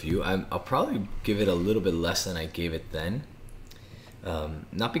my review. I'll probably give it a little bit less than I gave it then.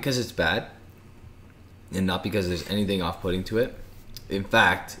 Not because it's bad, and not because there's anything off-putting to it. In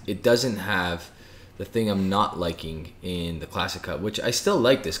fact, it doesn't have the thing I'm not liking in the Classic Cut, which I still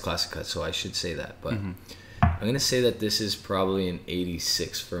like this Classic Cut, so I should say that. But I'm going to say that this is probably an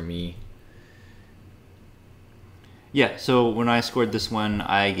 86 for me. Yeah, so when I scored this one,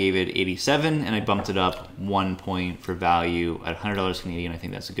 I gave it 87, and I bumped it up 1 point for value at $100 Canadian. I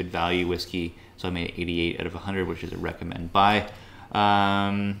think that's a good value whiskey, so I made it 88 out of 100, which is a recommend buy.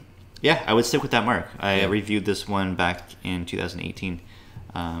 Yeah, I would stick with that mark. I reviewed this one back in 2018,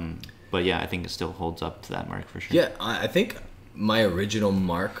 but yeah, I think it still holds up to that mark for sure. Yeah, I think my original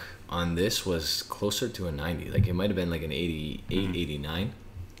mark on this was closer to a 90. Like it might have been like an 88, 89.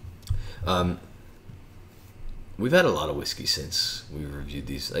 We've had a lot of whiskey since we reviewed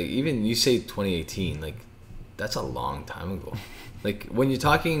these. Like even you say 2018, like that's a long time ago. Like when you're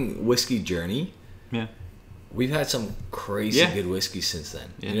talking whiskey journey, yeah, we've had some crazy good whiskey since then.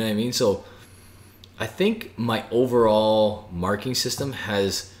 You know what I mean? So I think my overall marking system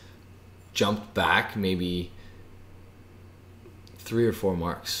has jumped back maybe 3 or 4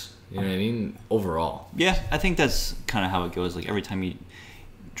 marks. You know what I mean? Overall. Yeah, I think that's kind of how it goes. Like every time you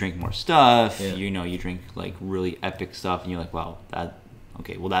drink more stuff, you know, you drink like really epic stuff, and you're like, wow,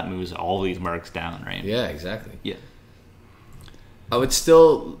 that moves all these marks down, right? Yeah, exactly. Yeah. I would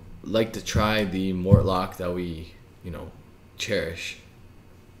still like to try the Mortlock that we, cherish.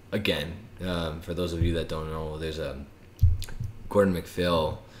 Again, for those of you that don't know, there's a Gordon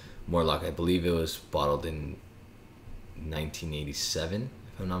MacPhail Mortlock. I believe it was bottled in 1987,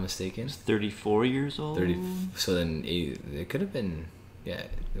 if I'm not mistaken. It's 34 years old. So then it could have been,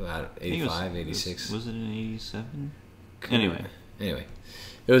 85, 86. Was it an 87? Anyway,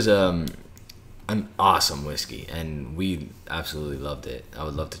 it was an awesome whiskey, and we absolutely loved it. I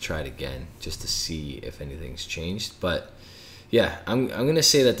would love to try it again just to see if anything's changed. But yeah, I'm gonna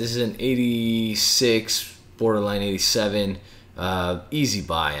say that this is an 86, borderline 87, easy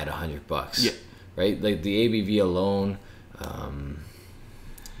buy at $100. Yeah, right. Like the ABV alone,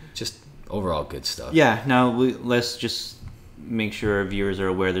 just overall good stuff. Yeah. Now let's just make sure our viewers are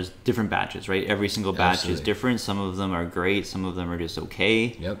aware there's different batches, right? Every single batch is different. Some of them are great, some of them are just okay.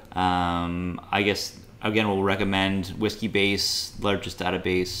 Yep. I guess again we'll recommend Whiskey Base, largest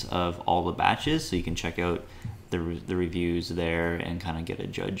database of all the batches, so you can check out the reviews there and kind of get a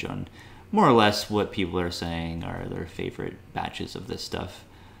judge on more or less what people are saying are their favorite batches of this stuff.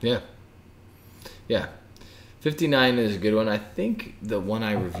 Yeah. 59 is a good one. I think the one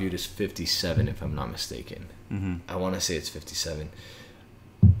I reviewed is 57, if I'm not mistaken. I want to say it's 57.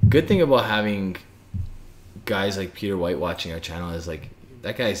 Good thing about having guys like Peter White watching our channel is like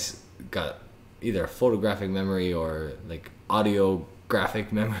that guy's got either a photographic memory or like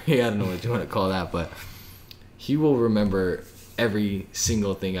audiographic memory. I don't know what you want to call that, but he will remember every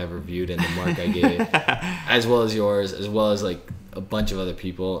single thing I've reviewed and the mark I gave it, as well as yours, as well as like a bunch of other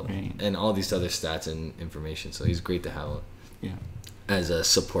people, and all these other stats and information. So he's great to have as a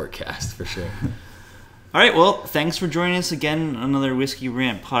support cast for sure. All right, well, thanks for joining us again on another Whiskey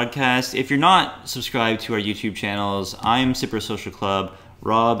Rant podcast. If you're not subscribed to our YouTube channels, I'm Sipper Social Club.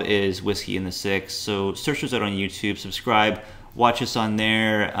 Rob is Whiskey in the Six. So search us out on YouTube, subscribe, watch us on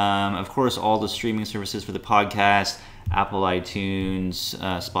there. Of course, all the streaming services for the podcast, Apple iTunes,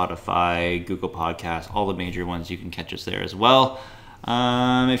 Spotify, Google Podcasts, all the major ones, you can catch us there as well.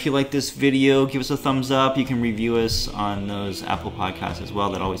 If you like this video, give us a thumbs up. You can review us on those Apple Podcasts as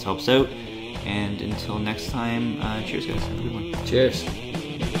well. That always helps out. And until next time, cheers guys. Have a good one. Cheers.